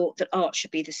 he thought that art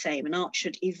should be the same, and art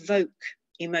should evoke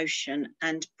emotion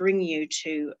and bring you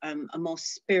to a more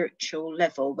spiritual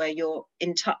level where you're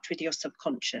in touch with your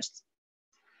subconscious.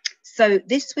 So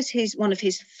this was one of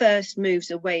his first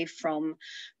moves away from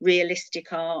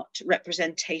realistic art,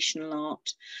 representational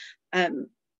art.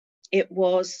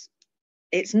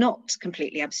 It's not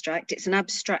completely abstract. It's an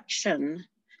abstraction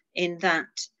in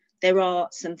that there are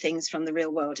some things from the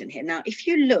real world in here. Now, if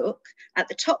you look at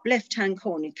the top left-hand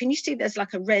corner, can you see there's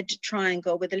like a red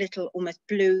triangle with a little almost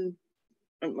blue,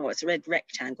 well, it's a red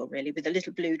rectangle really, with a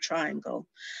little blue triangle.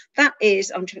 That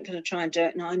is, I'm going to try and do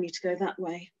it now. I need to go that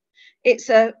way. It's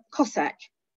a Cossack.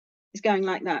 It's going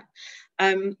like that.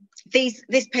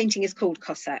 This painting is called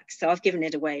Cossack, so I've given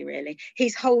it away really.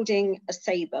 He's holding a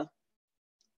saber.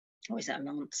 Or is that a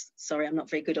lance? Sorry, I'm not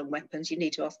very good on weapons. You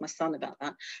need to ask my son about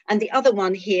that. And the other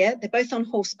one here, they're both on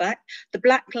horseback. The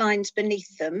black lines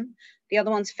beneath them, the other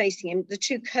one's facing him. The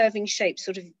two curving shapes,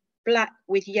 sort of black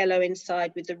with yellow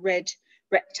inside with the red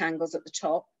rectangles at the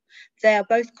top. They are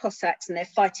both Cossacks and they're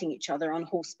fighting each other on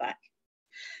horseback.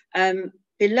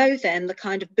 Below them, the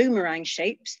kind of boomerang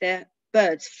shapes, they're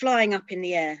birds flying up in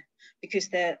the air because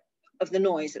they're of the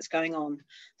noise that's going on.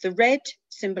 The red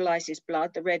symbolizes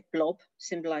blood, the red blob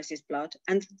symbolizes blood.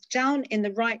 And down in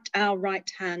the our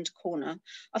right-hand corner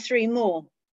are three more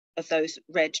of those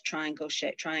red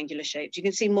triangular shapes. You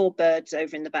can see more birds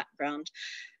over in the background.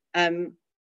 And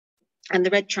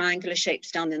the red triangular shapes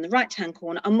down in the right-hand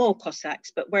corner are more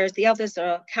Cossacks, but whereas the others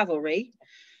are cavalry,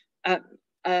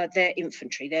 they're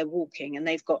infantry, they're walking, and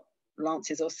they've got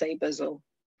lances or sabers or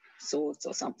swords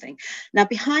or something. Now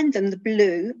behind them, the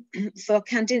blue, for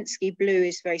Kandinsky, blue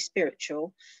is very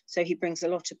spiritual, so he brings a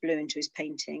lot of blue into his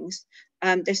paintings.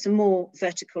 There's some more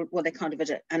vertical, well, they're kind of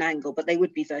at an angle, but they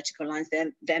would be vertical lines.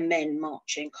 They're men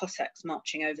marching, Cossacks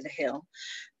marching over the hill.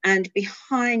 And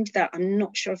behind that, I'm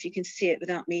not sure if you can see it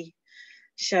without me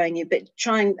showing you, but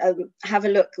try and have a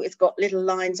look. It's got little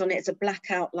lines on it. It's a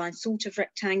black outline, sort of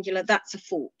rectangular. That's a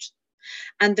fort.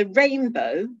 And the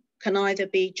rainbow can either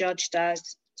be judged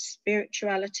as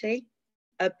spirituality,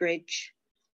 a bridge,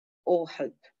 or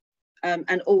hope.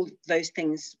 And all those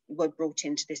things were brought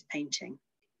into this painting.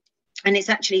 And this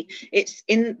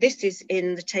is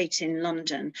in the Tate in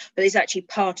London, but it's actually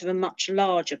part of a much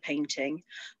larger painting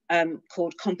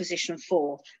called Composition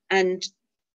 4. And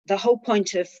the whole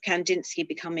point of Kandinsky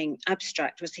becoming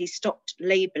abstract was he stopped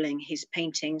labeling his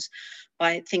paintings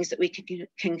by things that we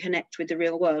can connect with the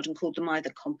real world and called them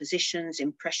either compositions,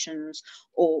 impressions,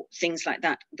 or things like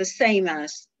that, the same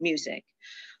as music.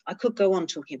 I could go on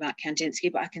talking about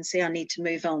Kandinsky, but I can see I need to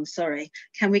move on. Sorry.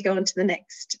 Can we go on to the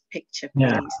next picture,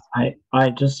 please? Yeah,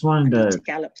 I just wanted to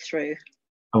gallop through.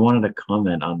 I wanted to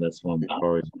comment on this one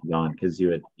before we move on, because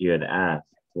you had asked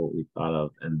what we thought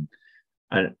of, and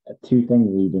two things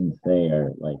we didn't say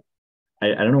are like,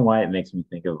 I don't know why it makes me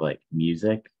think of like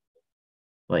music,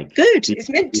 Like good, it's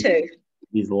meant to.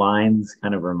 These lines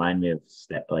kind of remind me of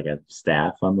like a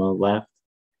staff on the left.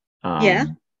 Yeah.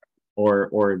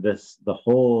 Or the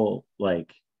whole,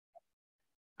 like,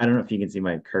 I don't know if you can see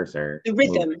my cursor. The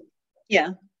rhythm.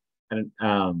 Yeah.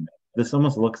 And this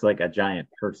almost looks like a giant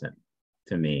person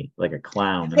to me, like a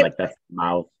clown, and like that's the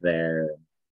mouth there.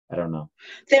 I don't know.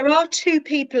 There are two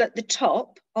people at the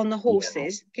top on the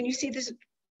horses. Yeah. Can you see this?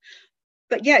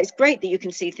 But yeah, it's great that you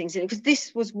can see things in it, because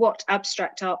this was what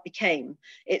abstract art became.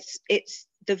 It's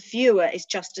the viewer is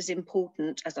just as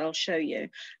important, as I'll show you,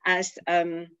 as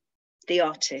the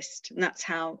artist. And that's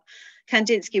how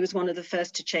Kandinsky was one of the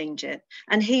first to change it.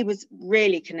 And he was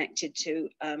really connected to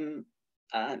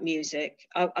music.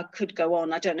 I could go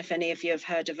on. I don't know if any of you have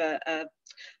heard of a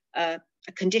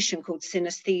condition called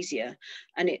synesthesia,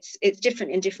 and it's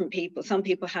different in different people. Some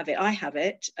people have it. I have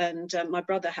it, and my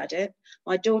brother had it.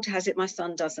 My daughter has it. My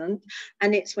son doesn't.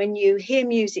 And it's when you hear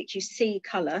music, you see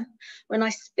color. When I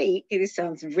speak, this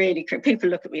sounds really crazy. People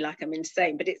look at me like I'm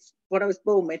insane, but it's what I was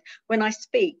born with. When I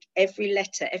speak, every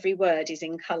letter, every word is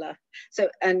in color. So,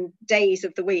 and days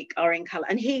of the week are in color.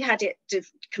 And he had it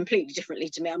completely differently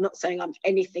to me. I'm not saying I'm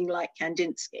anything like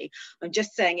Kandinsky. I'm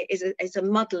just saying it's a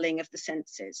muddling of the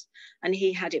senses. And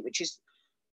he had it, which is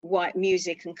why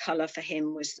music and color for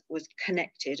him was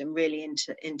connected and really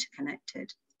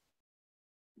interconnected.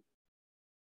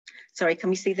 Sorry, can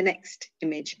we see the next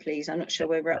image, please? I'm not sure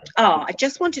where we're up. I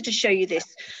just wanted to show you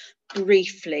this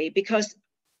briefly, because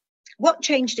what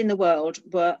changed in the world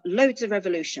were loads of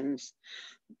revolutions.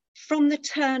 From the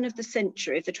turn of the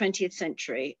century, of the 20th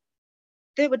century,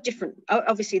 there were different,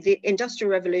 obviously the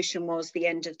Industrial Revolution was the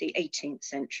end of the 18th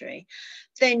century.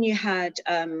 Then you had,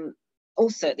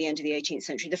 also at the end of the 18th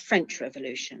century, the French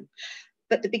Revolution.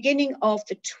 But the beginning of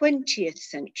the 20th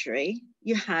century,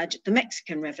 you had the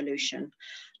Mexican Revolution.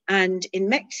 And in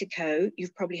Mexico,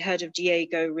 you've probably heard of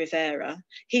Diego Rivera.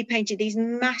 He painted these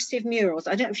massive murals.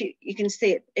 I don't know if you can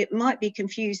see it. It might be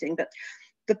confusing, but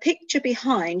the picture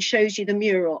behind shows you the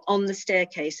mural on the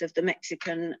staircase of the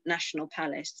Mexican National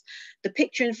Palace. The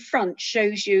picture in front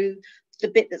shows you the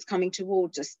bit that's coming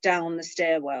towards us down the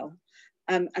stairwell.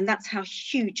 And that's how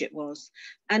huge it was.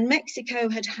 And Mexico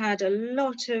had had a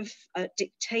lot of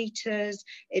dictators.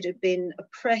 It had been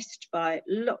oppressed by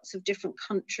lots of different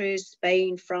countries,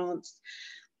 Spain, France.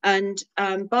 And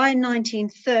by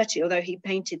 1930, although he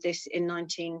painted this in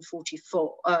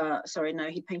 1944,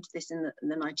 he painted this in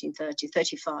the 1930s,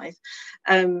 35.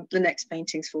 The next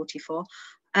painting's 44.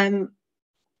 By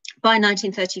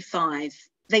 1935,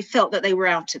 they felt that they were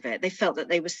out of it. They felt that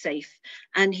they were safe.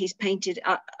 And he's painted,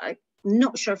 I'm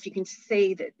not sure if you can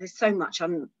see that there's so much.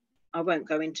 I won't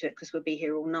go into it because we'll be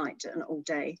here all night and all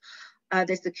day.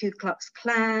 There's the Ku Klux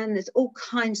Klan. There's all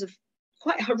kinds of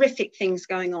quite horrific things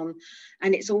going on,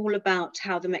 and it's all about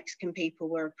how the Mexican people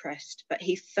were oppressed, but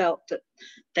he felt that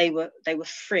they were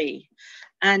free.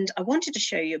 And I wanted to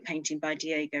show you a painting by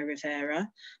Diego Rivera.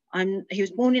 He was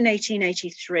born in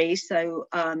 1883, so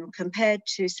compared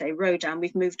to, say, Rodin,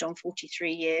 we've moved on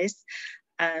 43 years.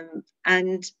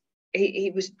 And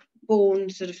he was born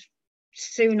sort of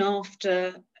soon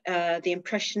after the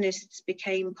Impressionists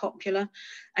became popular,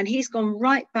 and he's gone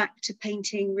right back to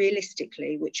painting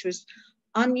realistically, which was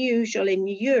unusual in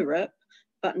Europe,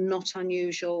 but not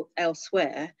unusual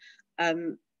elsewhere.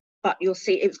 But you'll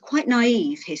see it was quite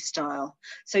naive, his style.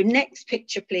 So next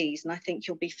picture, please, and I think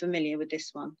you'll be familiar with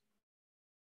this one.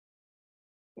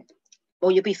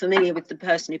 Or you'll be familiar with the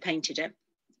person who painted it.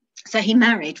 So he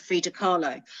married Frida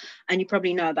Kahlo, and you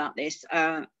probably know about this.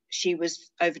 She was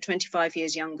over 25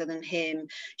 years younger than him.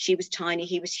 She was tiny,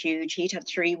 he was huge. He'd had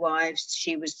 3 wives.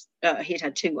 He'd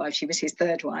had 2 wives. She was his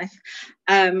 3rd wife.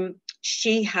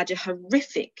 She had a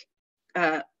horrific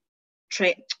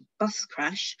bus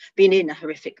crash, been in a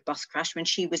horrific bus crash when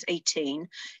she was 18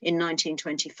 in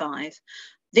 1925.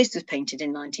 This was painted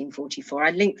in 1944.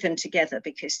 I linked them together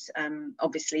because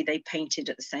obviously they painted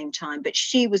at the same time, but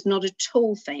she was not at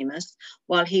all famous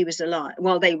while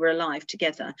they were alive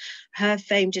together. Her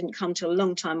fame didn't come till a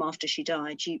long time after she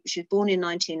died. She was born in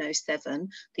 1907,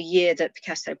 the year that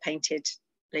Picasso painted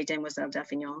Les Demoiselles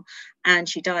d'Avignon, and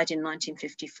she died in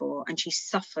 1954, and she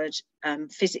suffered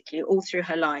physically all through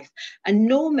her life. And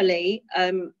normally,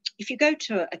 if you go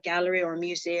to a gallery or a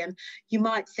museum, you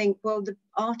might think, well, the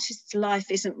artist's life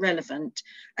isn't relevant.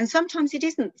 And sometimes it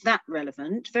isn't that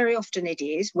relevant. Very often it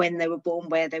is, when they were born,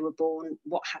 where they were born,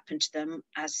 what happened to them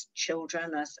as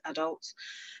children, as adults.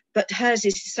 But hers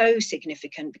is so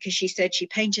significant because she said she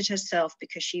painted herself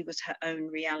because she was her own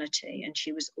reality and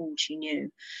she was all she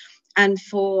knew. And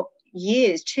for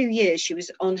years, 2 years, she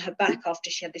was on her back after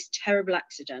she had this terrible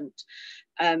accident.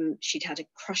 She'd had a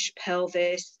crushed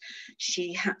pelvis.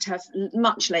 She had to have,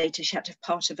 much later, she had to have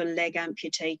part of her leg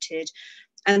amputated.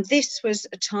 And this was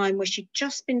a time where she'd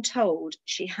just been told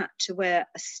she had to wear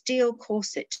a steel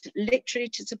corset, literally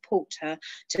to support her,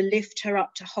 to lift her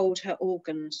up, to hold her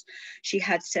organs. She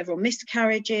had several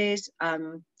miscarriages.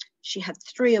 She had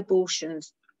 3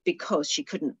 abortions because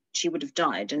she would have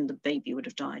died and the baby would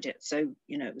have died. So,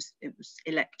 you know, it was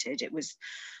elected. It was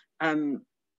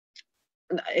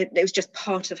just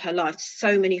part of her life.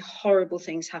 So many horrible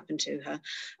things happened to her.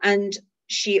 And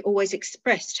she always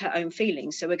expressed her own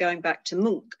feelings. So we're going back to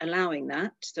Munch, allowing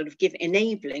that, sort of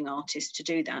enabling artists to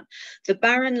do that. The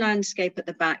barren landscape at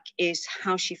the back is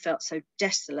how she felt so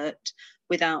desolate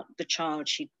without the child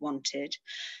she'd wanted.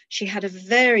 She had a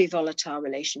very volatile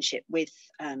relationship with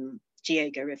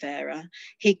Diego Rivera.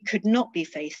 He could not be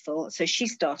faithful, so she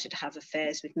started to have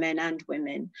affairs with men and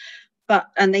women.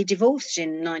 And they divorced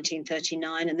in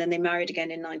 1939, and then they married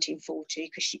again in 1940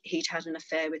 because he'd had an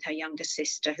affair with her younger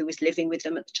sister who was living with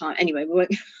them at the time. Anyway,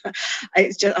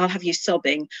 it's just, I'll have you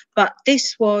sobbing. But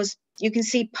this was, you can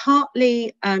see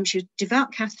partly she was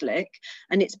devout Catholic,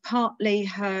 and it's partly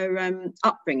her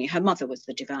upbringing. Her mother was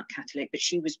the devout Catholic, but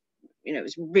she was, you know, it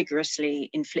was rigorously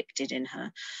inflicted in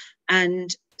her.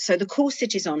 And so the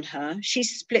corset is on her.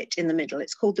 She's split in the middle.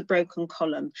 It's called the broken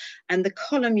column. And the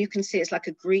column, you can see, it's like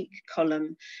a Greek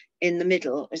column in the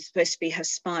middle. It's supposed to be her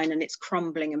spine, and it's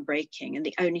crumbling and breaking. And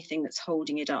the only thing that's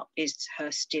holding it up is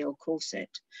her steel corset.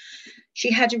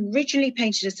 She had originally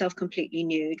painted herself completely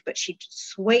nude, but she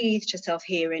swathed herself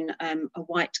here in a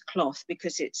white cloth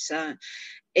because it's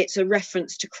a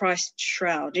reference to Christ's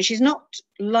shroud. And she's not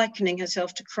likening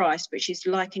herself to Christ, but she's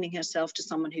likening herself to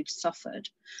someone who'd suffered.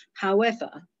 However,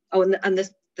 and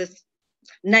the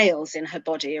nails in her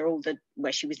body are all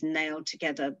where she was nailed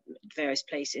together at various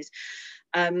places.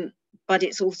 But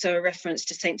it's also a reference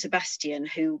to Saint Sebastian,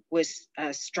 who was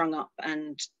strung up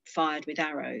and fired with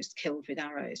arrows, killed with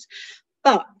arrows.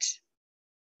 But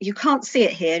you can't see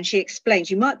it here, and she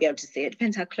explains, you might be able to see it,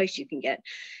 depends how close you can get.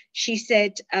 She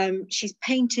said she's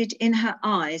painted in her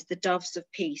eyes the doves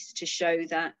of peace to show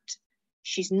that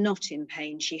she's not in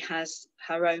pain. She has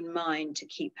her own mind to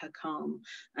keep her calm,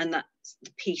 and that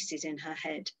the peace is in her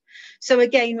head. So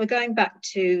again, we're going back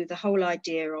to the whole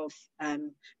idea of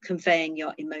conveying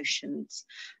your emotions.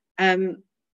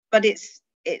 But it's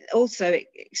also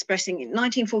expressing,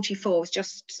 1944 was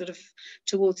just sort of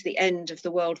towards the end of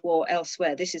the World War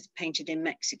elsewhere. This is painted in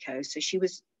Mexico. So she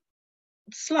was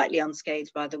slightly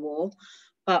unscathed by the war,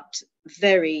 but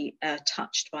very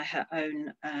touched by her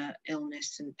own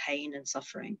illness and pain and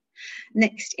suffering.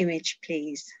 Next image,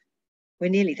 please. We're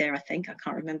nearly there, I think. I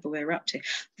can't remember where we're up to.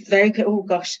 Very good. Oh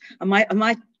gosh,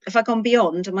 have I gone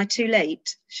beyond? Am I too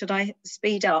late? Should I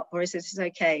speed up, or is this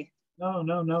okay? No.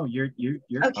 You're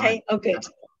okay. Fine.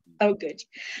 Oh, good.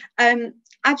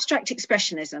 Abstract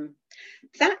expressionism.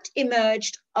 That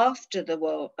emerged after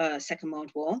the Second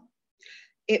World War.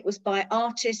 It was by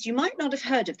artists. You might not have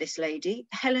heard of this lady,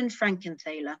 Helen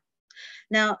Frankenthaler.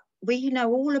 Now, we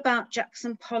know all about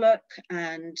Jackson Pollock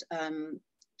and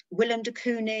Willem de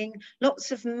Kooning,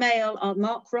 lots of male,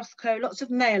 Mark Rothko, lots of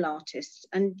male artists.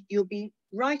 And you'll be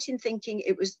right in thinking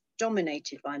it was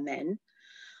dominated by men,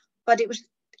 but it was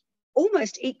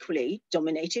almost equally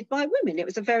dominated by women. It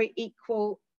was a very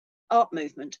equal art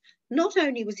movement. Not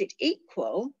only was it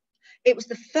equal, it was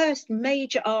the first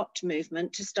major art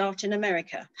movement to start in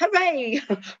America. Hooray!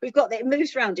 We've got that. It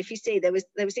moves around. If you see, there was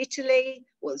Italy,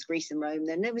 well, it was Greece and Rome,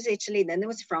 then there was Italy, then there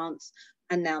was France,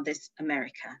 and now there's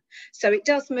America. So it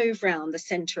does move around the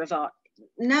center of art.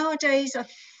 Nowadays, I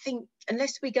think,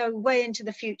 unless we go way into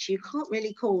the future, you can't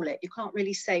really call it. You can't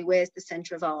really say where's the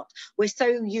center of art. We're so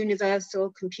universal,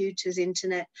 computers,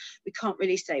 internet, we can't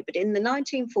really say. But in the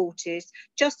 1940s,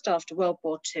 just after World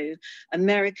War II,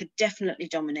 America definitely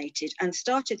dominated and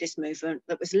started this movement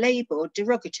that was labeled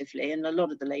derogatively, and a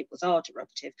lot of the labels are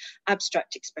derogative,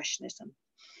 abstract expressionism.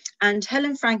 And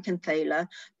Helen Frankenthaler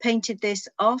painted this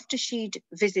after she'd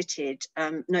visited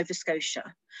Nova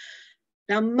Scotia.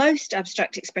 Now, most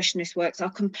abstract expressionist works are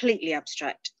completely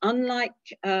abstract. Unlike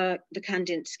the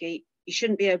Kandinsky, you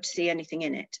shouldn't be able to see anything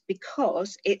in it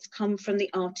because it's come from the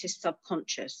artist's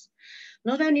subconscious.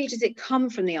 Not only does it come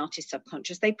from the artist's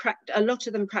subconscious, a lot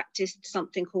of them practiced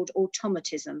something called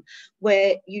automatism,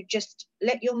 where you just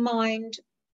let your mind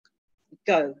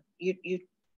go. You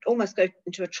almost go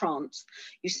into a trance.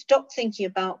 You stop thinking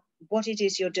about what it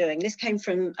is you're doing. This came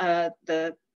from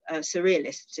the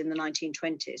surrealists in the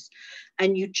 1920s,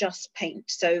 and you just paint.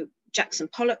 So Jackson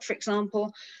Pollock, for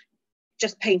example,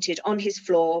 just painted on his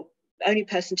floor only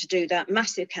person to do that,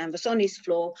 massive canvas on his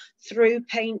floor, threw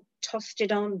paint, tossed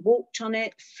it on, walked on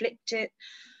it, flipped it.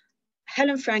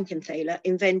 Helen Frankenthaler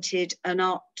invented an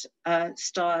art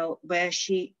style where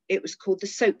it was called the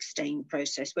soak stain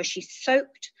process, where she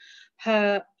soaked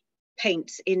her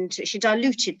paints into, she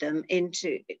diluted them in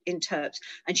terps,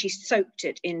 and she soaked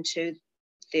it into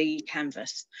the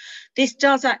canvas. This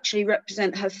does actually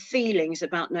represent her feelings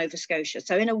about Nova Scotia.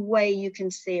 So in a way, you can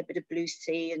see a bit of blue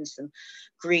sea and some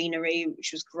greenery,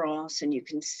 which was grass, and you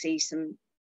can see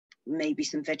maybe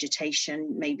some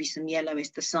vegetation, maybe some yellow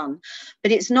is the sun,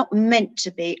 but it's not meant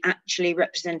to be actually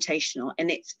representational. And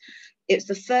it's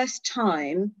the first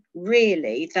time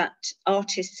really that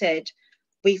artists said,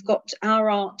 we've got, our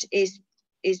art is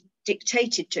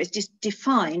dictated to, is just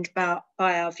defined by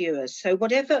our viewers. So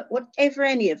whatever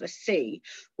any of us see,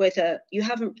 whether you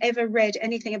haven't ever read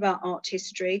anything about art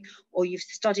history or you've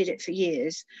studied it for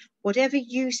years, whatever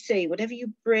you see, whatever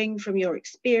you bring from your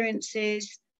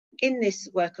experiences in this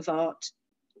work of art,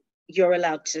 you're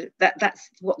allowed to, that's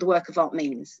what the work of art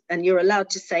means. And you're allowed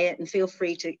to say it and feel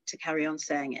free to carry on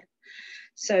saying it.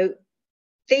 So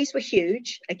these were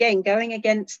huge, again, going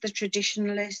against the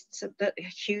traditionalists that a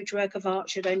huge work of art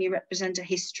should only represent a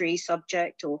history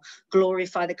subject or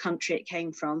glorify the country it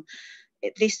came from.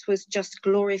 This was just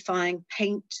glorifying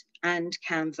paint and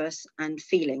canvas and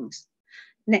feelings.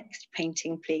 Next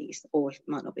painting, please. Or it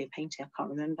might not be a painting, I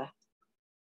can't remember.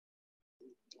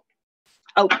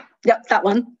 Oh, yep, that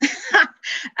one.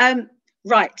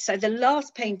 Right, so the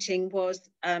last painting was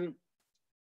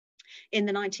in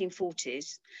the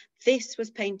 1940s. This was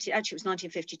painted, actually it was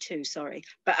 1952, sorry,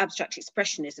 but abstract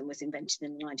expressionism was invented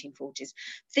in the 1940s.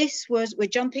 This was, we're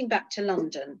jumping back to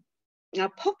London. Now,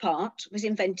 pop art was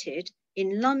invented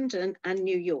in London and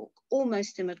New York,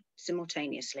 almost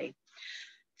simultaneously.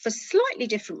 For slightly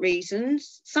different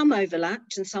reasons, some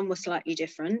overlapped and some were slightly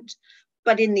different.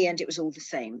 But in the end, it was all the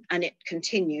same, and it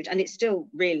continued, and it still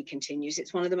really continues.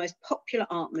 It's one of the most popular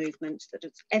art movements that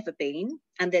it's ever been,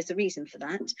 and there's a reason for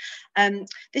that.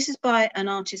 This is by an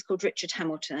artist called Richard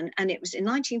Hamilton, and it was in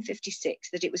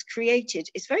 1956 that it was created.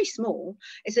 It's very small.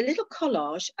 It's a little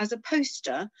collage as a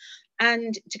poster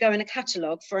and to go in a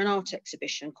catalogue for an art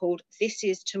exhibition called This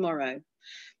Is Tomorrow.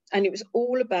 And it was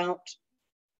all about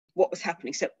what was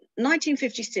happening. So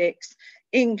 1956,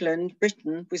 England,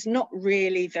 Britain, was not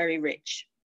really very rich.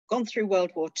 Gone through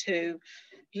World War II,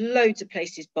 loads of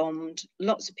places bombed,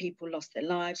 lots of people lost their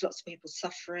lives, lots of people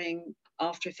suffering,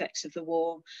 after effects of the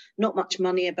war, not much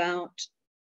money about.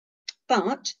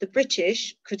 But the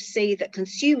British could see that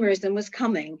consumerism was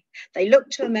coming. They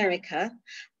looked to America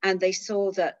and they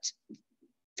saw that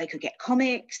they could get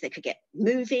comics, they could get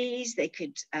movies, they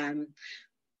could,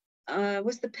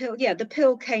 was the pill? Yeah, the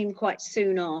pill came quite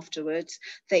soon afterwards.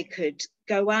 They could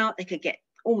go out, they could get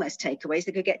almost takeaways,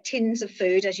 they could get tins of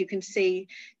food, as you can see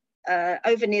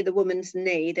over near the woman's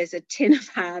knee, there's a tin of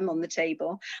ham on the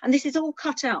table. And this is all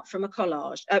cut out from a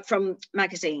collage, from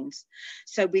magazines.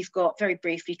 So we've got, very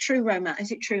briefly, True Romance.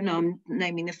 Is it true? No, I'm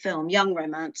naming the film. Young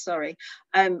Romance, sorry.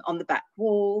 On the back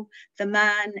wall. The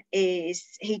man is,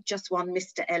 he just won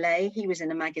Mr. LA. He was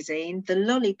in a magazine. The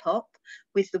Lollipop,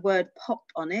 with the word pop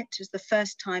on it, was the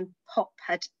first time pop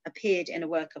had appeared in a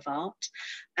work of art.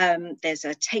 There's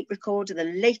a tape recorder, the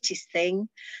latest thing.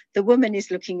 The woman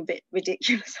is looking a bit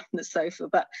ridiculous on the sofa,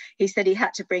 but he said he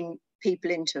had to bring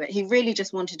people into it. He really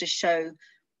just wanted to show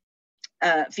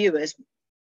viewers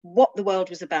what the world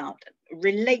was about,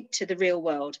 relate to the real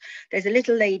world. There's a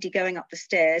little lady going up the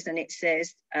stairs and it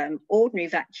says, ordinary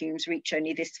vacuums reach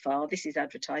only this far. This is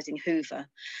advertising Hoover.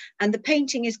 And the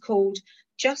painting is called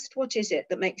Just What Is It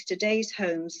That Makes Today's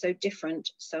Homes So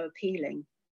Different, So Appealing?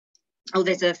 Oh,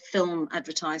 there's a film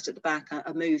advertised at the back,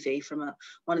 a movie from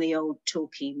one of the old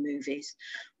talkie movies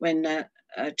when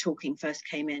talking first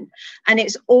came in. And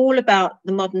it's all about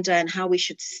the modern day and how we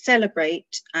should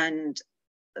celebrate and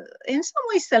in some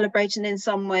ways celebrate and in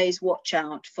some ways watch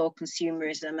out for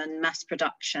consumerism and mass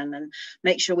production and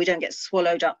make sure we don't get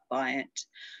swallowed up by it.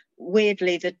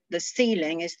 Weirdly, the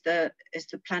ceiling is the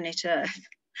planet Earth.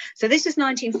 So this is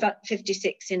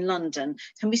 1956 in London.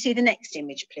 Can we see the next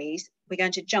image, please? We're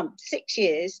going to jump 6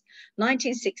 years,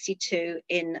 1962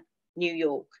 in New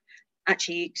York.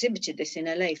 Actually, he exhibited this in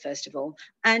LA, first of all.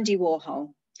 Andy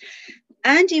Warhol.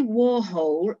 Andy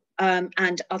Warhol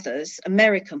and others,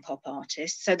 American pop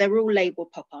artists, so they were all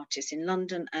labeled pop artists in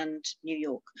London and New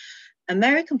York.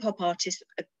 American pop artists,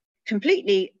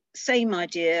 completely same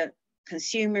idea,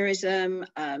 consumerism,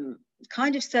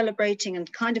 kind of celebrating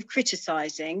and kind of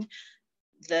criticizing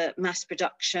the mass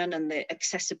production and the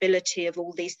accessibility of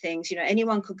all these things. You know,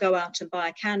 anyone could go out and buy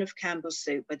a can of Campbell's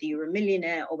soup, whether you were a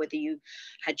millionaire or whether you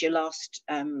had your last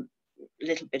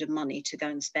little bit of money to go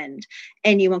and spend.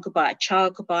 Anyone could buy it. A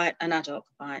child could buy it, an adult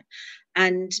could buy it.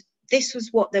 And this was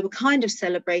what they were kind of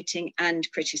celebrating and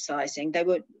criticizing. They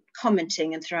were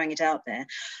commenting and throwing it out there,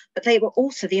 but they were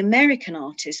also, the American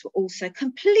artists were also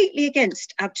completely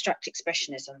against abstract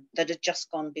expressionism that had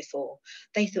just gone before.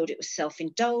 They thought it was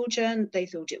self-indulgent, they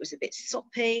thought it was a bit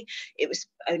soppy, it was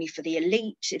only for the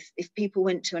elite. If people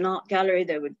went to an art gallery,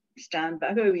 they would stand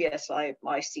back, oh yes,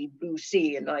 I see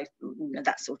Lucy, and I,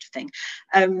 that sort of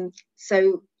thing.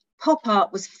 So pop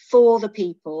art was for the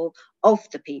people, of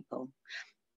the people.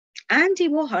 Andy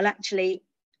Warhol actually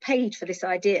paid for this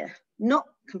idea, not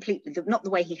completely, not the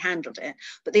way he handled it,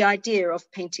 but the idea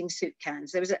of painting soup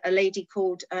cans. There was a lady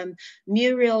called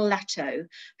Muriel Latto,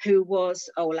 who was,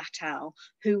 Latow,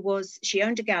 she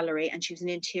owned a gallery and she was an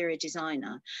interior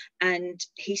designer. And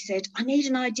he said, I need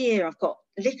an idea. I've got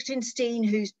Lichtenstein,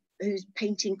 who's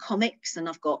painting comics, and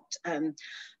I've got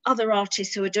other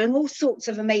artists who are doing all sorts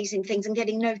of amazing things and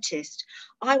getting noticed.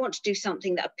 I want to do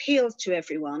something that appeals to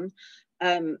everyone,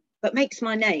 but makes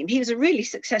my name. He was a really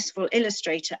successful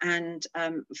illustrator and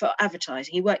for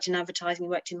advertising. He worked in advertising, he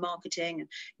worked in marketing,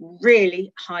 and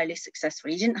really highly successful.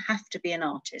 He didn't have to be an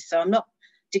artist. So I'm not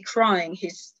decrying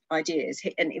his ideas.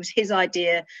 And it was his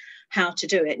idea how to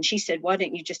do it. And she said, why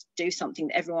don't you just do something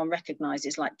that everyone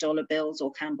recognizes, like dollar bills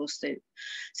or Campbell's soup?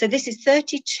 So this is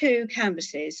 32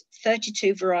 canvases,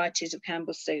 32 varieties of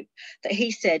Campbell's soup that he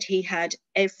said he had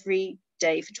every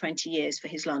day for 20 years for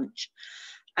his lunch.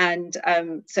 And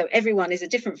so everyone is a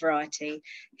different variety.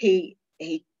 He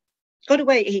got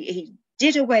away, he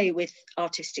did away with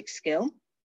artistic skill.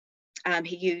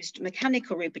 He used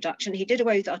mechanical reproduction. He did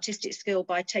away with artistic skill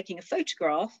by taking a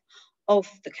photograph of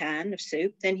the can of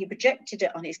soup, then he projected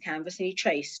it on his canvas and he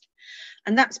traced.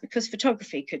 And that's because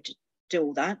photography could do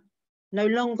all that. No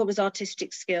longer was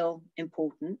artistic skill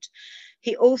important.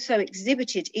 He also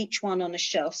exhibited each one on a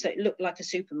shelf, so it looked like a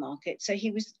supermarket. So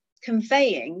he was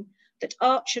conveying that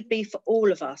art should be for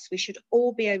all of us. We should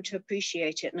all be able to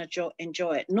appreciate it and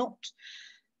enjoy it, not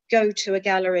go to a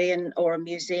gallery or a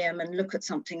museum and look at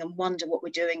something and wonder what we're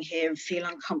doing here and feel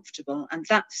uncomfortable. And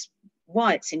that's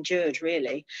why it's endured,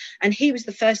 really. And he was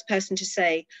the first person to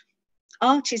say,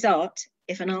 art is art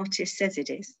if an artist says it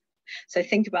is. So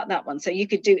think about that one. So you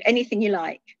could do anything you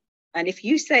like. And if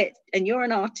you say it and you're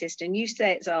an artist and you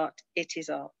say it's art, it is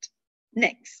art.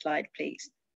 Next slide, please.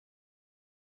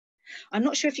 I'm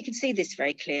not sure if you can see this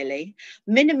very clearly.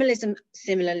 Minimalism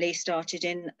similarly started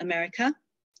in America,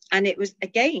 and it was,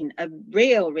 again, a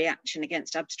real reaction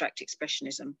against abstract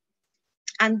expressionism.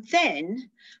 And then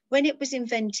when it was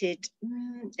invented,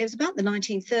 it was about the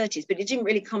 1930s, but it didn't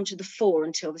really come to the fore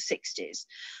until the 60s.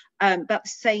 About the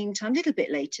same time, a little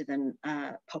bit later than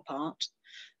pop art.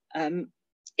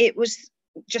 It was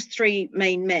just three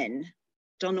main men,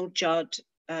 Donald Judd,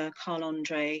 Carl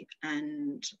Andre,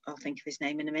 and I'll think of his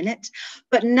name in a minute.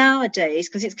 But nowadays,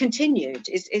 because it's continued,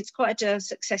 it's quite a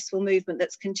successful movement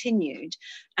that's continued.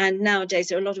 And nowadays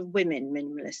there are a lot of women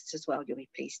minimalists as well, you'll be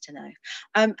pleased to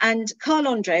know. And Carl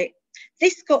Andre,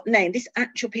 this got named, this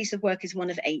actual piece of work is one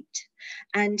of 8.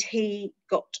 And he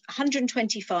got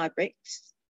 125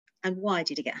 bricks. And why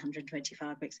did he get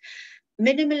 125 bricks?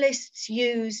 Minimalists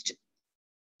used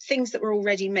things that were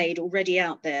already made, already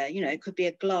out there. You know, it could be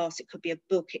a glass, it could be a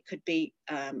book, it could be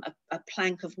a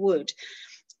plank of wood,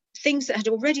 things that had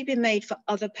already been made for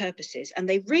other purposes, and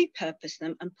they repurposed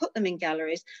them and put them in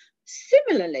galleries,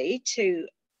 similarly to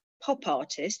pop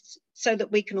artists, so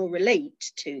that we can all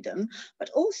relate to them. But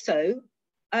also,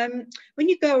 when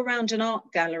you go around an art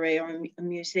gallery or a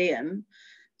museum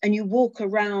and you walk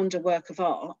around a work of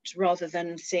art rather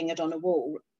than seeing it on a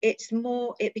wall,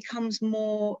 it becomes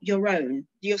more your own.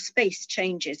 Your space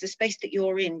changes, the space that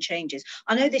you're in changes.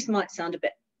 I know this might sound a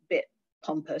bit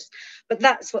pompous, but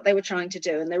that's what they were trying to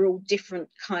do. And they're all different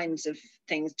kinds of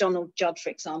things. Donald Judd,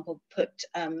 for example, put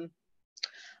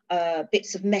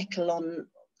bits of metal on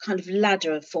kind of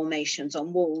ladder formations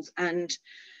on walls, and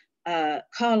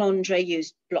Carl Andre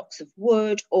used blocks of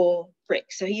wood or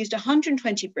bricks. So he used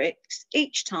 120 bricks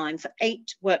each time for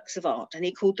 8 works of art, and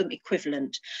he called them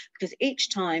equivalent, because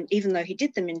each time, even though he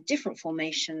did them in different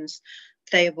formations,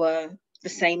 they were the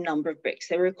same number of bricks.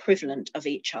 They were equivalent of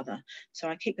each other. So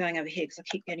I keep going over here because I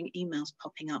keep getting emails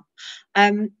popping up.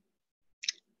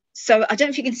 So I don't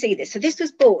know if you can see this. So this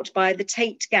was bought by the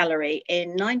Tate Gallery in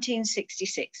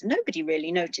 1966. Nobody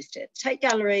really noticed it. Tate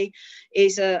Gallery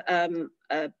is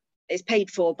is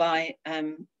paid for by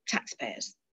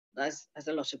taxpayers, as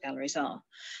a lot of galleries are.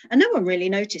 And no one really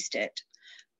noticed it.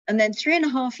 And then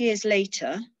 3.5 years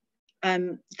later,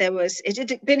 it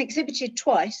had been exhibited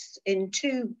twice in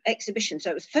 2 exhibitions,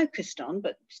 so it was focused on,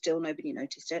 but still nobody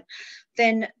noticed it.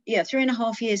 Then, yeah,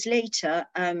 3.5 years later,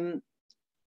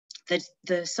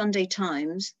 the Sunday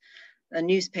Times, a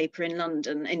newspaper in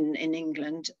London, in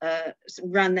England,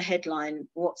 ran the headline,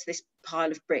 "What's this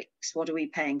pile of bricks? What are we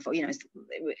paying for?" You know,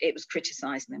 it was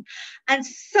criticising them. And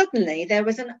suddenly there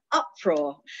was an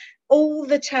uproar. All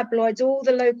the tabloids, all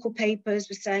the local papers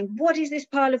were saying, "What is this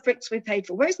pile of bricks we paid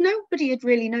for?" Whereas nobody had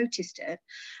really noticed it.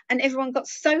 And everyone got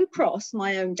so cross,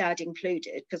 my own dad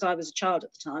included, because I was a child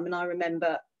at the time. And I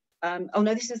remember, oh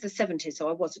no, this is the 70s, so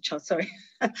I was a child, sorry.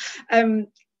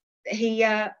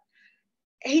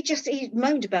 He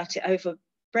moaned about it over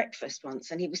breakfast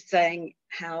once, and he was saying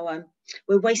how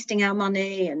we're wasting our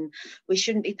money and we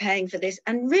shouldn't be paying for this.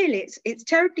 And really, it's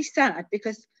terribly sad,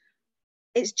 because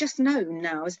it's just known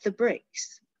now as the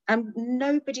bricks, and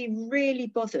nobody really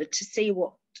bothered to see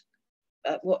what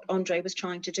Andre was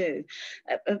trying to do,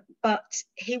 but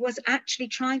he was actually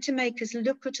trying to make us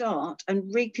look at art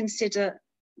and reconsider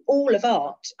all of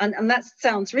art, and that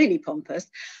sounds really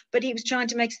pompous, but he was trying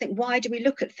to make us think, why do we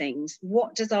look at things?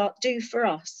 What does art do for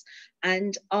us?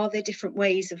 And are there different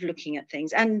ways of looking at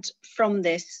things? And from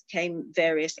this came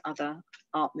various other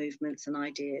art movements and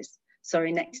ideas.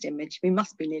 Sorry, next image. We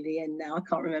must be near the end now. I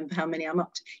can't remember how many I'm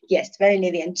up to. Yes, very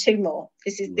near the end. 2 more.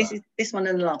 This one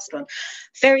and the last one.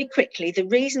 Very quickly, the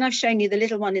reason I've shown you the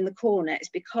little one in the corner is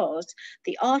because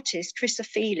the artist, Chris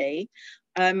Feely,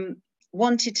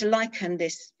 wanted to liken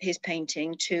his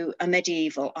painting to a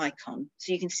medieval icon.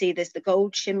 So you can see there's the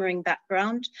gold shimmering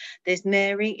background. There's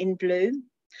Mary in blue.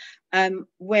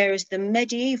 Whereas the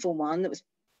medieval one that was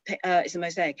is a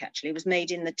mosaic, actually, was made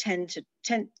in the 10th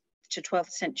to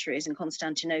 12th centuries in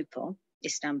Constantinople,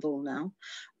 Istanbul now.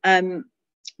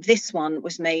 This one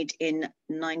was made in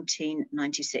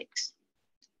 1996,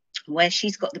 where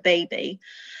she's got the baby.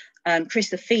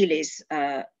 Chris Feely's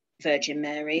Virgin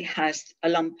Mary has a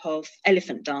lump of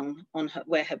elephant dung on her,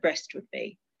 where her breast would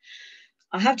be.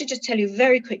 I have to just tell you a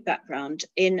very quick background.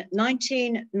 In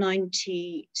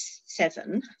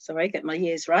 1997, sorry, get my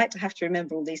years right, I have to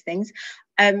remember all these things.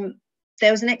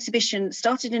 There was an exhibition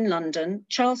started in London.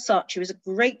 Charles Saatchi was a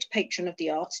great patron of the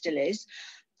art, still is.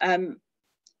 And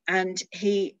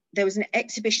there was an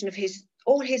exhibition of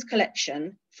all his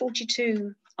collection,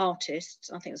 42 artists,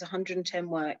 I think it was 110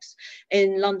 works,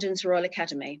 in London's Royal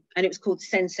Academy. And it was called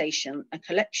Sensation, a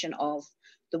collection of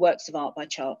the works of art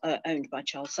owned by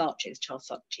Charles Saatchi, the Charles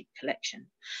Saatchi collection.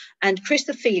 And Chris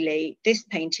Feely, this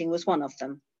painting was one of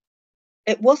them.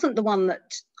 It wasn't the one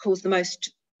that caused the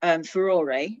most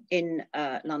furore in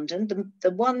London.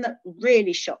 The one that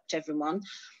really shocked everyone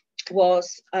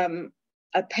was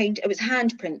it was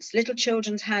handprints, little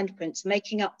children's handprints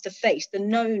making up the face, the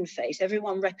known face.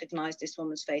 Everyone recognised this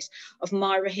woman's face, of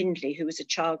Myra Hindley, who was a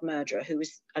child murderer who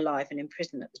was alive and in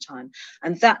prison at the time.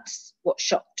 And that's what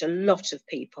shocked a lot of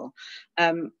people.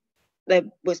 There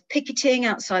was picketing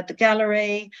outside the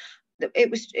gallery.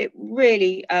 It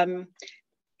really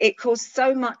caused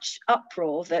so much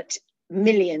uproar that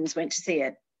millions went to see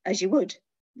it, as you would.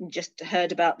 Just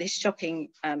heard about this shocking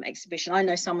exhibition. I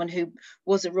know someone who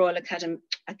was a Royal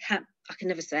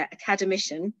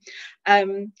Academician,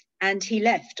 and he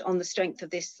left on the strength of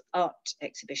this art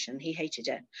exhibition. He hated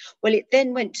it. Well, it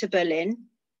then went to Berlin,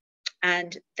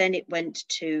 and then it went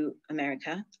to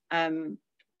America.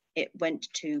 It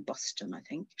went to Boston, I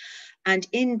think. And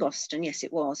in Boston, yes,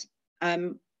 it was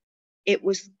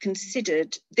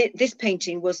considered, this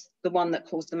painting was the one that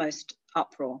caused the most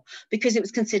uproar, because it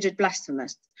was considered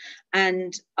blasphemous.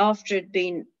 And after it had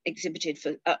been exhibited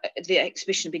for the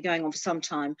exhibition had been going on for some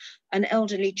time, an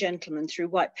elderly gentleman threw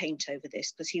white paint over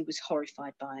this because he was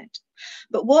horrified by it.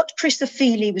 But what Chris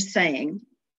Feely was saying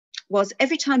was,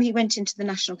 every time he went into the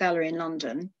National Gallery in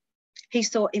London, he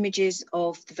saw images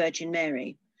of the Virgin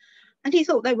Mary, and he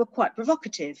thought they were quite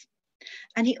provocative.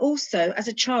 And he also, as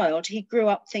a child, he grew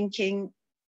up thinking,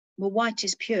 well, white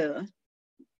is pure,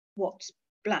 what's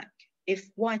black?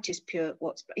 If white is pure,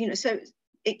 what's black? You know, so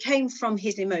it came from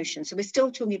his emotions. So we're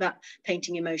still talking about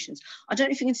painting emotions. I don't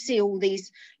know if you can see all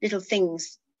these little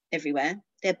things everywhere.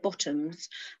 They're bottoms.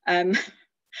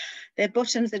 They're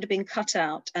bottoms that have been cut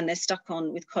out and they're stuck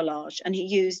on with collage. And he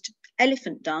used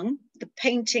elephant dung. The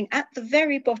painting at the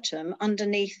very bottom,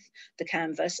 underneath the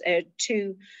canvas, are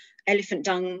 2 elephant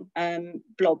dung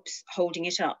blobs holding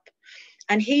it up.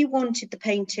 And he wanted the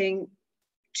painting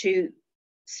to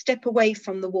step away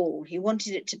from the wall. He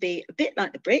wanted it to be a bit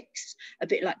like the bricks, a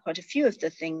bit like quite a few of the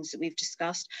things that we've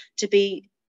discussed, to be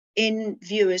in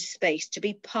viewers' space, to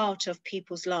be part of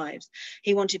people's lives.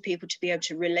 He wanted people to be able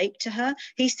to relate to her.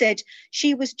 He said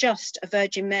she was just a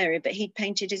Virgin Mary, but he'd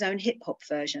painted his own hip hop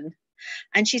version.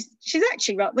 And she's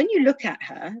actually, right, when you look at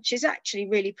her, she's actually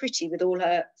really pretty with all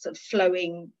her sort of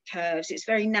flowing curves. It's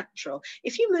very natural.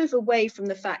 If you move away from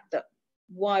the fact that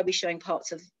why are we showing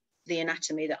parts of the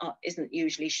anatomy that isn't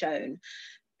usually shown,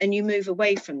 and you move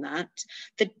away from that,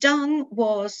 the dung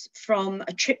was from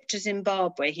a trip to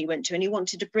Zimbabwe he went to, and he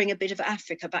wanted to bring a bit of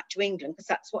Africa back to England, because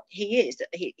that's what he is.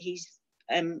 He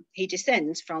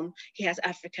descends from, he has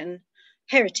African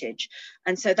heritage,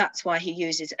 and so that's why he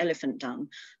uses elephant dung.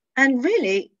 And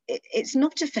really, it's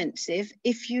not offensive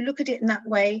if you look at it in that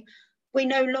way. A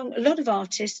lot of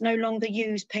artists no longer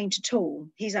use paint at all.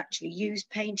 He's actually used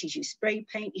paint, he's used spray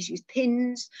paint, he's used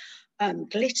pins,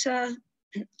 glitter,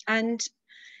 and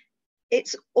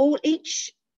it's all,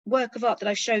 each work of art that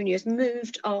I've shown you has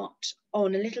moved art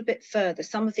on a little bit further.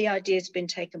 Some of the ideas have been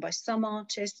taken by some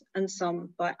artists and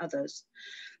some by others.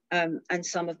 And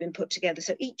some have been put together.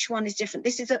 So each one is different.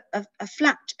 This is a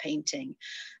flat painting.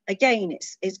 Again,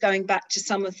 it's going back to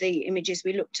some of the images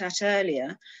we looked at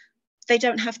earlier. They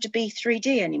don't have to be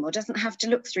 3D anymore. It doesn't have to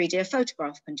look 3D. A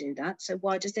photograph can do that. So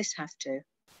why does this have to?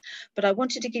 But I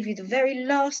wanted to give you the very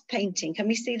last painting. Can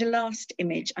we see the last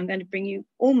image? I'm going to bring you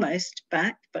almost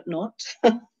back, but not.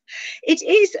 It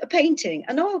is a painting,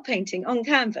 an oil painting on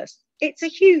canvas. It's a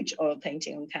huge oil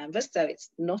painting on canvas, so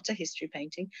it's not a history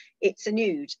painting, it's a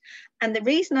nude. And the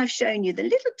reason I've shown you the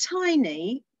little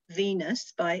tiny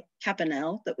Venus by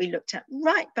Cabanel that we looked at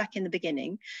right back in the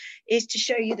beginning is to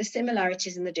show you the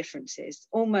similarities and the differences,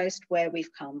 almost where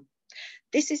we've come.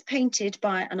 This is painted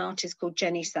by an artist called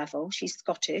Jenny Saville. She's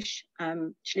Scottish.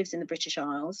 She lives in the British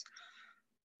Isles.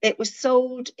 It was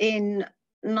sold in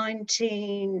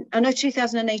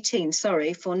 2018,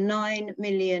 sorry, for £9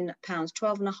 million,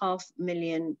 $12.5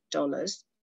 million,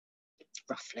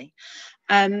 roughly.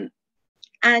 And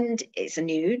it's a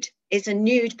nude. It's a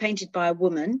nude painted by a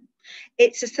woman.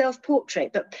 It's a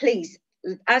self-portrait, but please,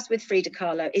 as with Frida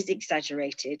Kahlo, is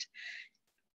exaggerated.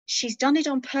 She's done it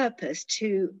on purpose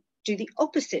to do the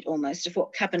opposite almost of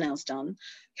what Cabanel's done.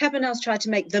 Cabanel's tried to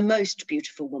make the most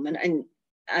beautiful woman, and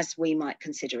as we might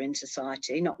consider in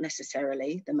society, not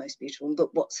necessarily the most beautiful woman,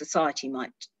 but what society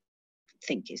might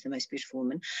think is the most beautiful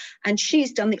woman. And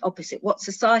she's done the opposite, what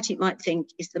society might think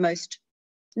is the most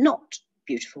not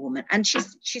beautiful woman. And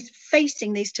she's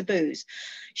facing these taboos.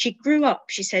 She grew up,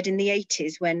 she said, in the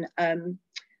 80s when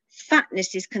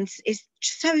fatness is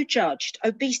so judged,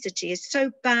 obesity is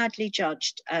so badly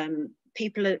judged.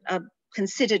 People are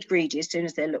considered greedy as soon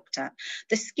as they're looked at.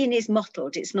 The skin is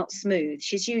mottled, it's not smooth.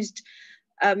 She's used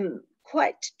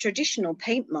quite traditional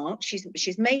paint marks.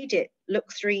 She's made it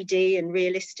look 3D and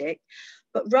realistic,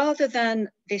 but rather than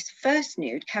this first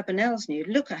nude, Cabanel's nude,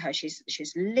 look at her,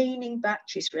 she's leaning back,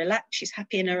 she's relaxed, she's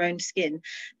happy in her own skin.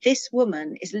 This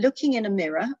woman is looking in a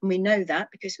mirror, and we know that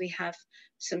because we have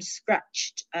some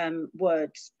scratched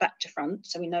words back to front,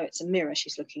 so we know it's a mirror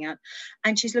she's looking at,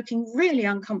 and she's looking really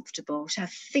uncomfortable. Her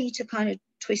feet are kind of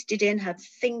twisted in, her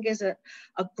fingers are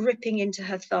gripping into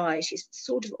her thighs, she's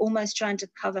sort of almost trying to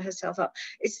cover herself up.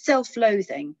 It's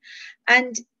self-loathing,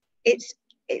 and it's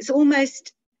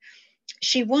almost,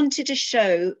 she wanted to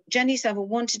show, Jenny Saville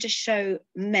wanted to show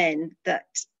men that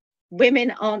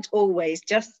women aren't always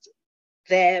just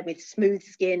there with smooth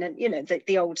skin and, you know,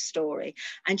 the old story.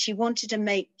 And she wanted to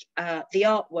make the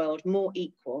art world more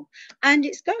equal. And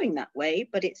it's going that way,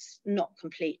 but it's not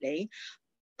completely.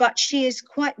 But she is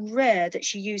quite rare that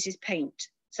she uses paint.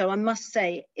 So I must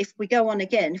say, if we go on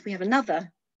again, if we have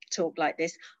another talk like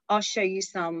this, I'll show you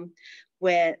some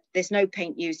where there's no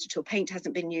paint used at all. Paint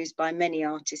hasn't been used by many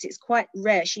artists. It's quite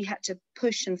rare. She had to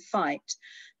push and fight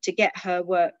to get her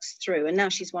works through. And now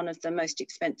she's one of the most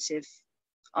expensive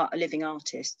living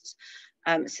artists.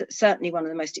 Certainly one of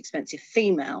the most expensive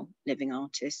female living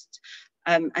artists.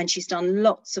 And she's done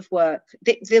lots of work.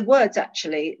 The words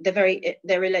actually,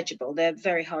 they're illegible. They're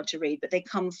very hard to read, but they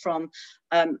come from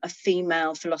a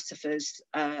female philosopher's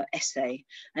essay.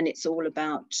 And it's all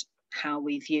about how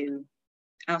we view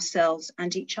ourselves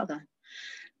and each other.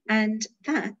 And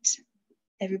that,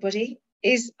 everybody,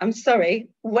 is, I'm sorry,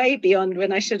 way beyond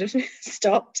when I should have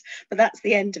stopped, but that's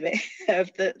the end of it,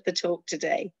 of the talk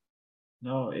today.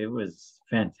 No, it was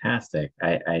fantastic.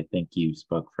 I think you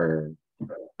spoke for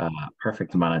a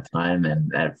perfect amount of time,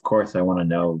 and of course I want to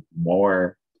know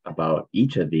more about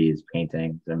each of these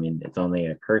paintings. I mean, it's only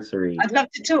a cursory. I'd love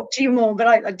to talk to you more, but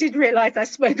I did realize I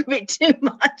spoke a bit too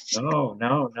much.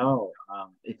 No.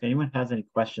 If anyone has any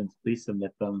questions, please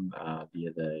submit them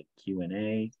via the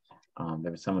Q&A.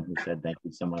 There was someone who said, thank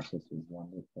you so much, this was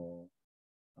wonderful.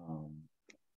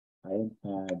 I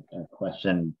had a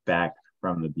question back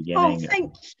from the Oh, beginning.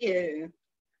 thank you.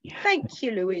 Yeah. Thank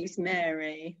you, Louise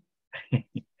Mary.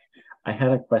 I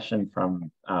had a question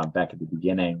from back at the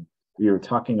beginning. We were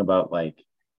talking about like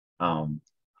um,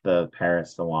 the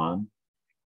Paris Salon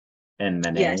and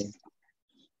Manet, Yes,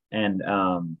 and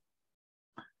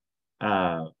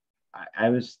I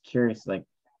was curious. Like,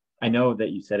 I know that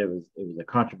you said it was a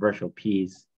controversial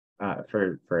piece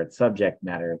for its subject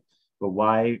matter, but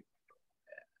why,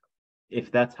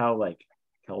 if that's how like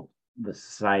how the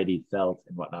society felt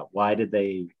and whatnot, why did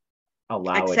they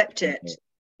allow it accept it.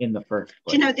 in the first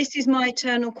Do you know, place? this is my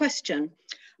eternal question.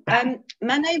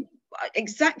 Manet,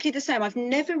 exactly the same. I've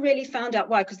never really found out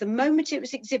why, because the moment it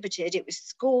was exhibited, it was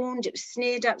scorned, it was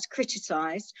sneered at, it was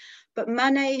criticised. But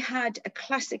Manet had a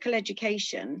classical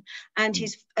education, and Mm,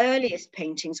 his earliest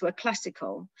paintings were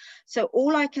classical. So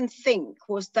all I can think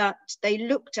was that they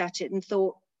looked at it and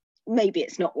thought, maybe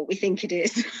it's not what we think it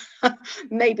is.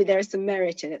 Maybe there is some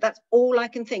merit in it. That's all I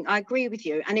can think. I agree with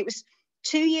you. And it was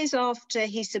 2 years after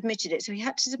he submitted it. So he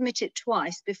had to submit it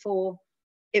twice before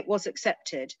it was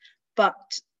accepted.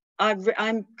 But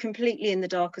I'm completely in the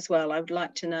dark as well. I would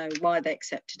like to know why they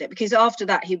accepted it, because after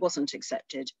that he wasn't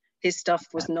accepted. His stuff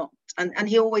was not, and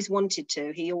he always wanted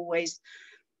to. He always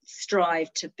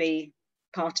strived to be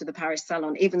part of the Paris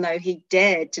Salon, even though he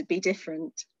dared to be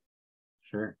different.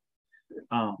 sure.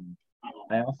 Um,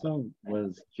 I also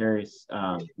was curious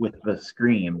with the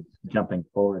Scream, jumping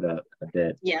forward a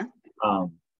bit. Yeah,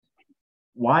 Um,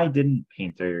 why didn't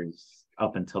painters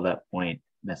up until that point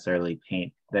necessarily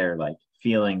paint their like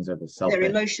feelings or the their selfish?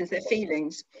 emotions, their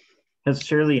feelings. Because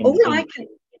surely All in I can,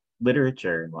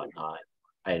 literature and whatnot,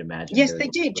 I'd imagine yes, there's they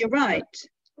a did. little You're bit.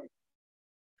 right.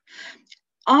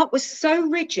 Art was so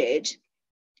rigid.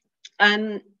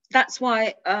 That's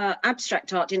why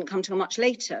abstract art didn't come till much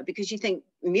later, because you think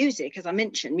music, as I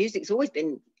mentioned, music's always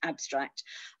been abstract.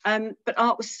 But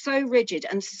art was so rigid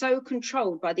and so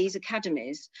controlled by these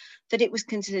academies that it was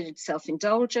considered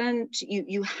self-indulgent.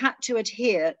 You had to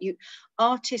adhere.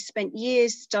 Artists spent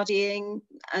years studying,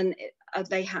 and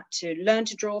they had to learn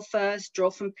to draw first, draw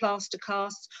from plaster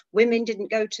casts. Women didn't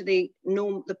go to the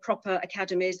proper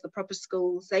academies, the proper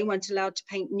schools. They weren't allowed to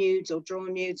paint nudes or draw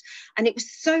nudes. And it was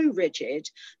so rigid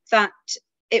that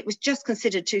it was just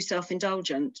considered too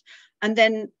self-indulgent. And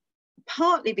then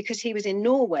partly because he was in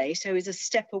Norway, so he was a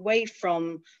step away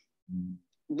from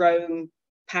Rome,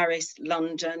 Paris,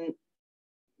 London,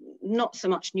 not so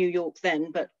much New York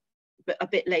then, but a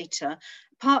bit later,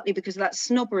 partly because that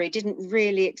snobbery didn't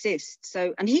really exist.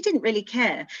 So, and he didn't really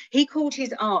care. He called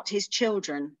his art his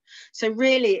children. So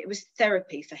really it was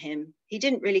therapy for him. He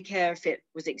didn't really care if it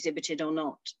was exhibited or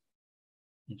not.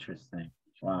 Interesting.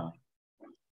 Wow.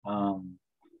 Um,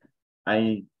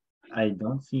 I I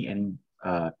don't see any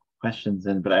questions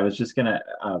in, but I was just gonna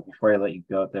before I let you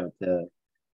go, the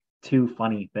two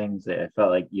funny things that I felt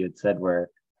like you had said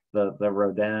were the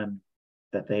Rodin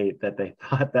that they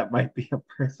thought that might be a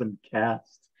person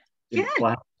cast in Yeah,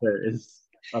 plaster is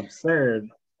absurd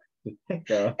to think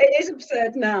of. it is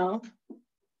absurd now.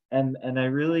 And I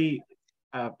really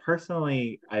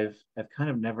personally I've kind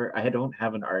of never I don't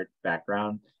have an art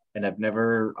background and I've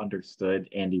never understood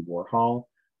Andy Warhol,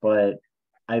 but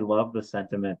I love the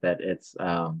sentiment that it's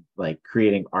like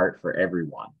creating art for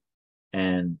everyone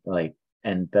and like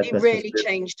and He that's just really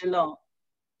changed a lot.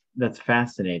 that's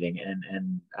fascinating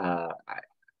and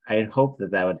I hope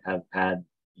that that would have had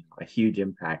a huge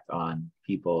impact on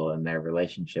people and their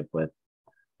relationship with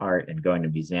art and going to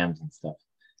museums and stuff.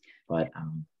 But I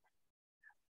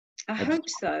I just hope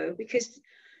so, because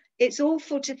it's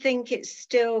awful to think it's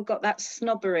still got that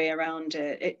snobbery around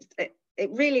it. It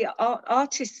really,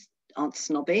 artists aren't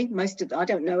snobby. Most of, I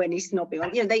don't know any snobby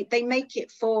one. You know, they make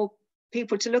it for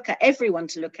people to look at, everyone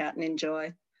to look at and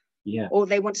enjoy, yeah, or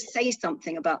they want to say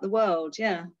something about the world.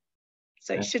 Yeah,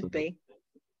 so it should absolutely. be.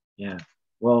 Yeah.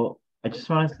 Well, I just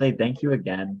want to say thank you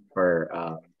again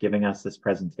for giving us this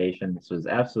presentation. This was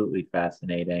absolutely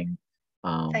fascinating.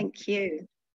 Um, Thank you.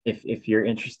 if you're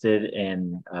interested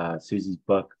in Susie's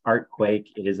book, Art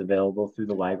Quake, it is available through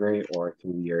the library or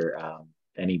through your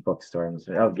any bookstore.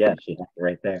 Oh yeah, she has it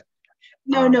right there.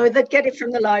 No, Um, no, they'd get it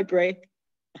from the library.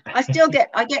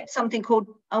 I get something called,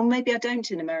 oh, maybe I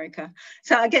don't in America.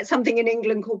 So I get something in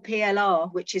England called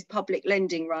PLR, which is public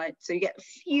lending rights. So you get a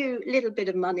few little bit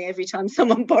of money every time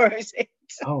someone borrows it.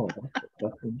 oh,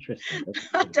 that's interesting. That's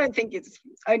I good. don't think it's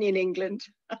only in England.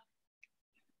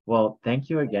 Well, thank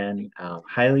you again.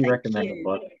 Highly Thank recommend the you.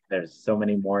 book. There's so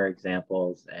many more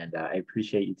examples, and I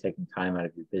appreciate you taking time out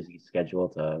of your busy schedule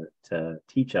to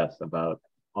teach us about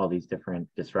all these different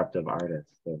disruptive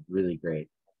artists. They're really great.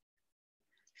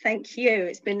 Thank you.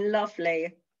 It's been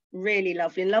lovely. Really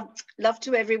lovely. Love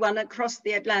to everyone across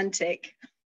the Atlantic.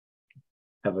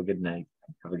 Have a good night.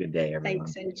 Have a good day, everyone.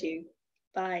 Thanks, and you.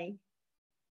 Bye.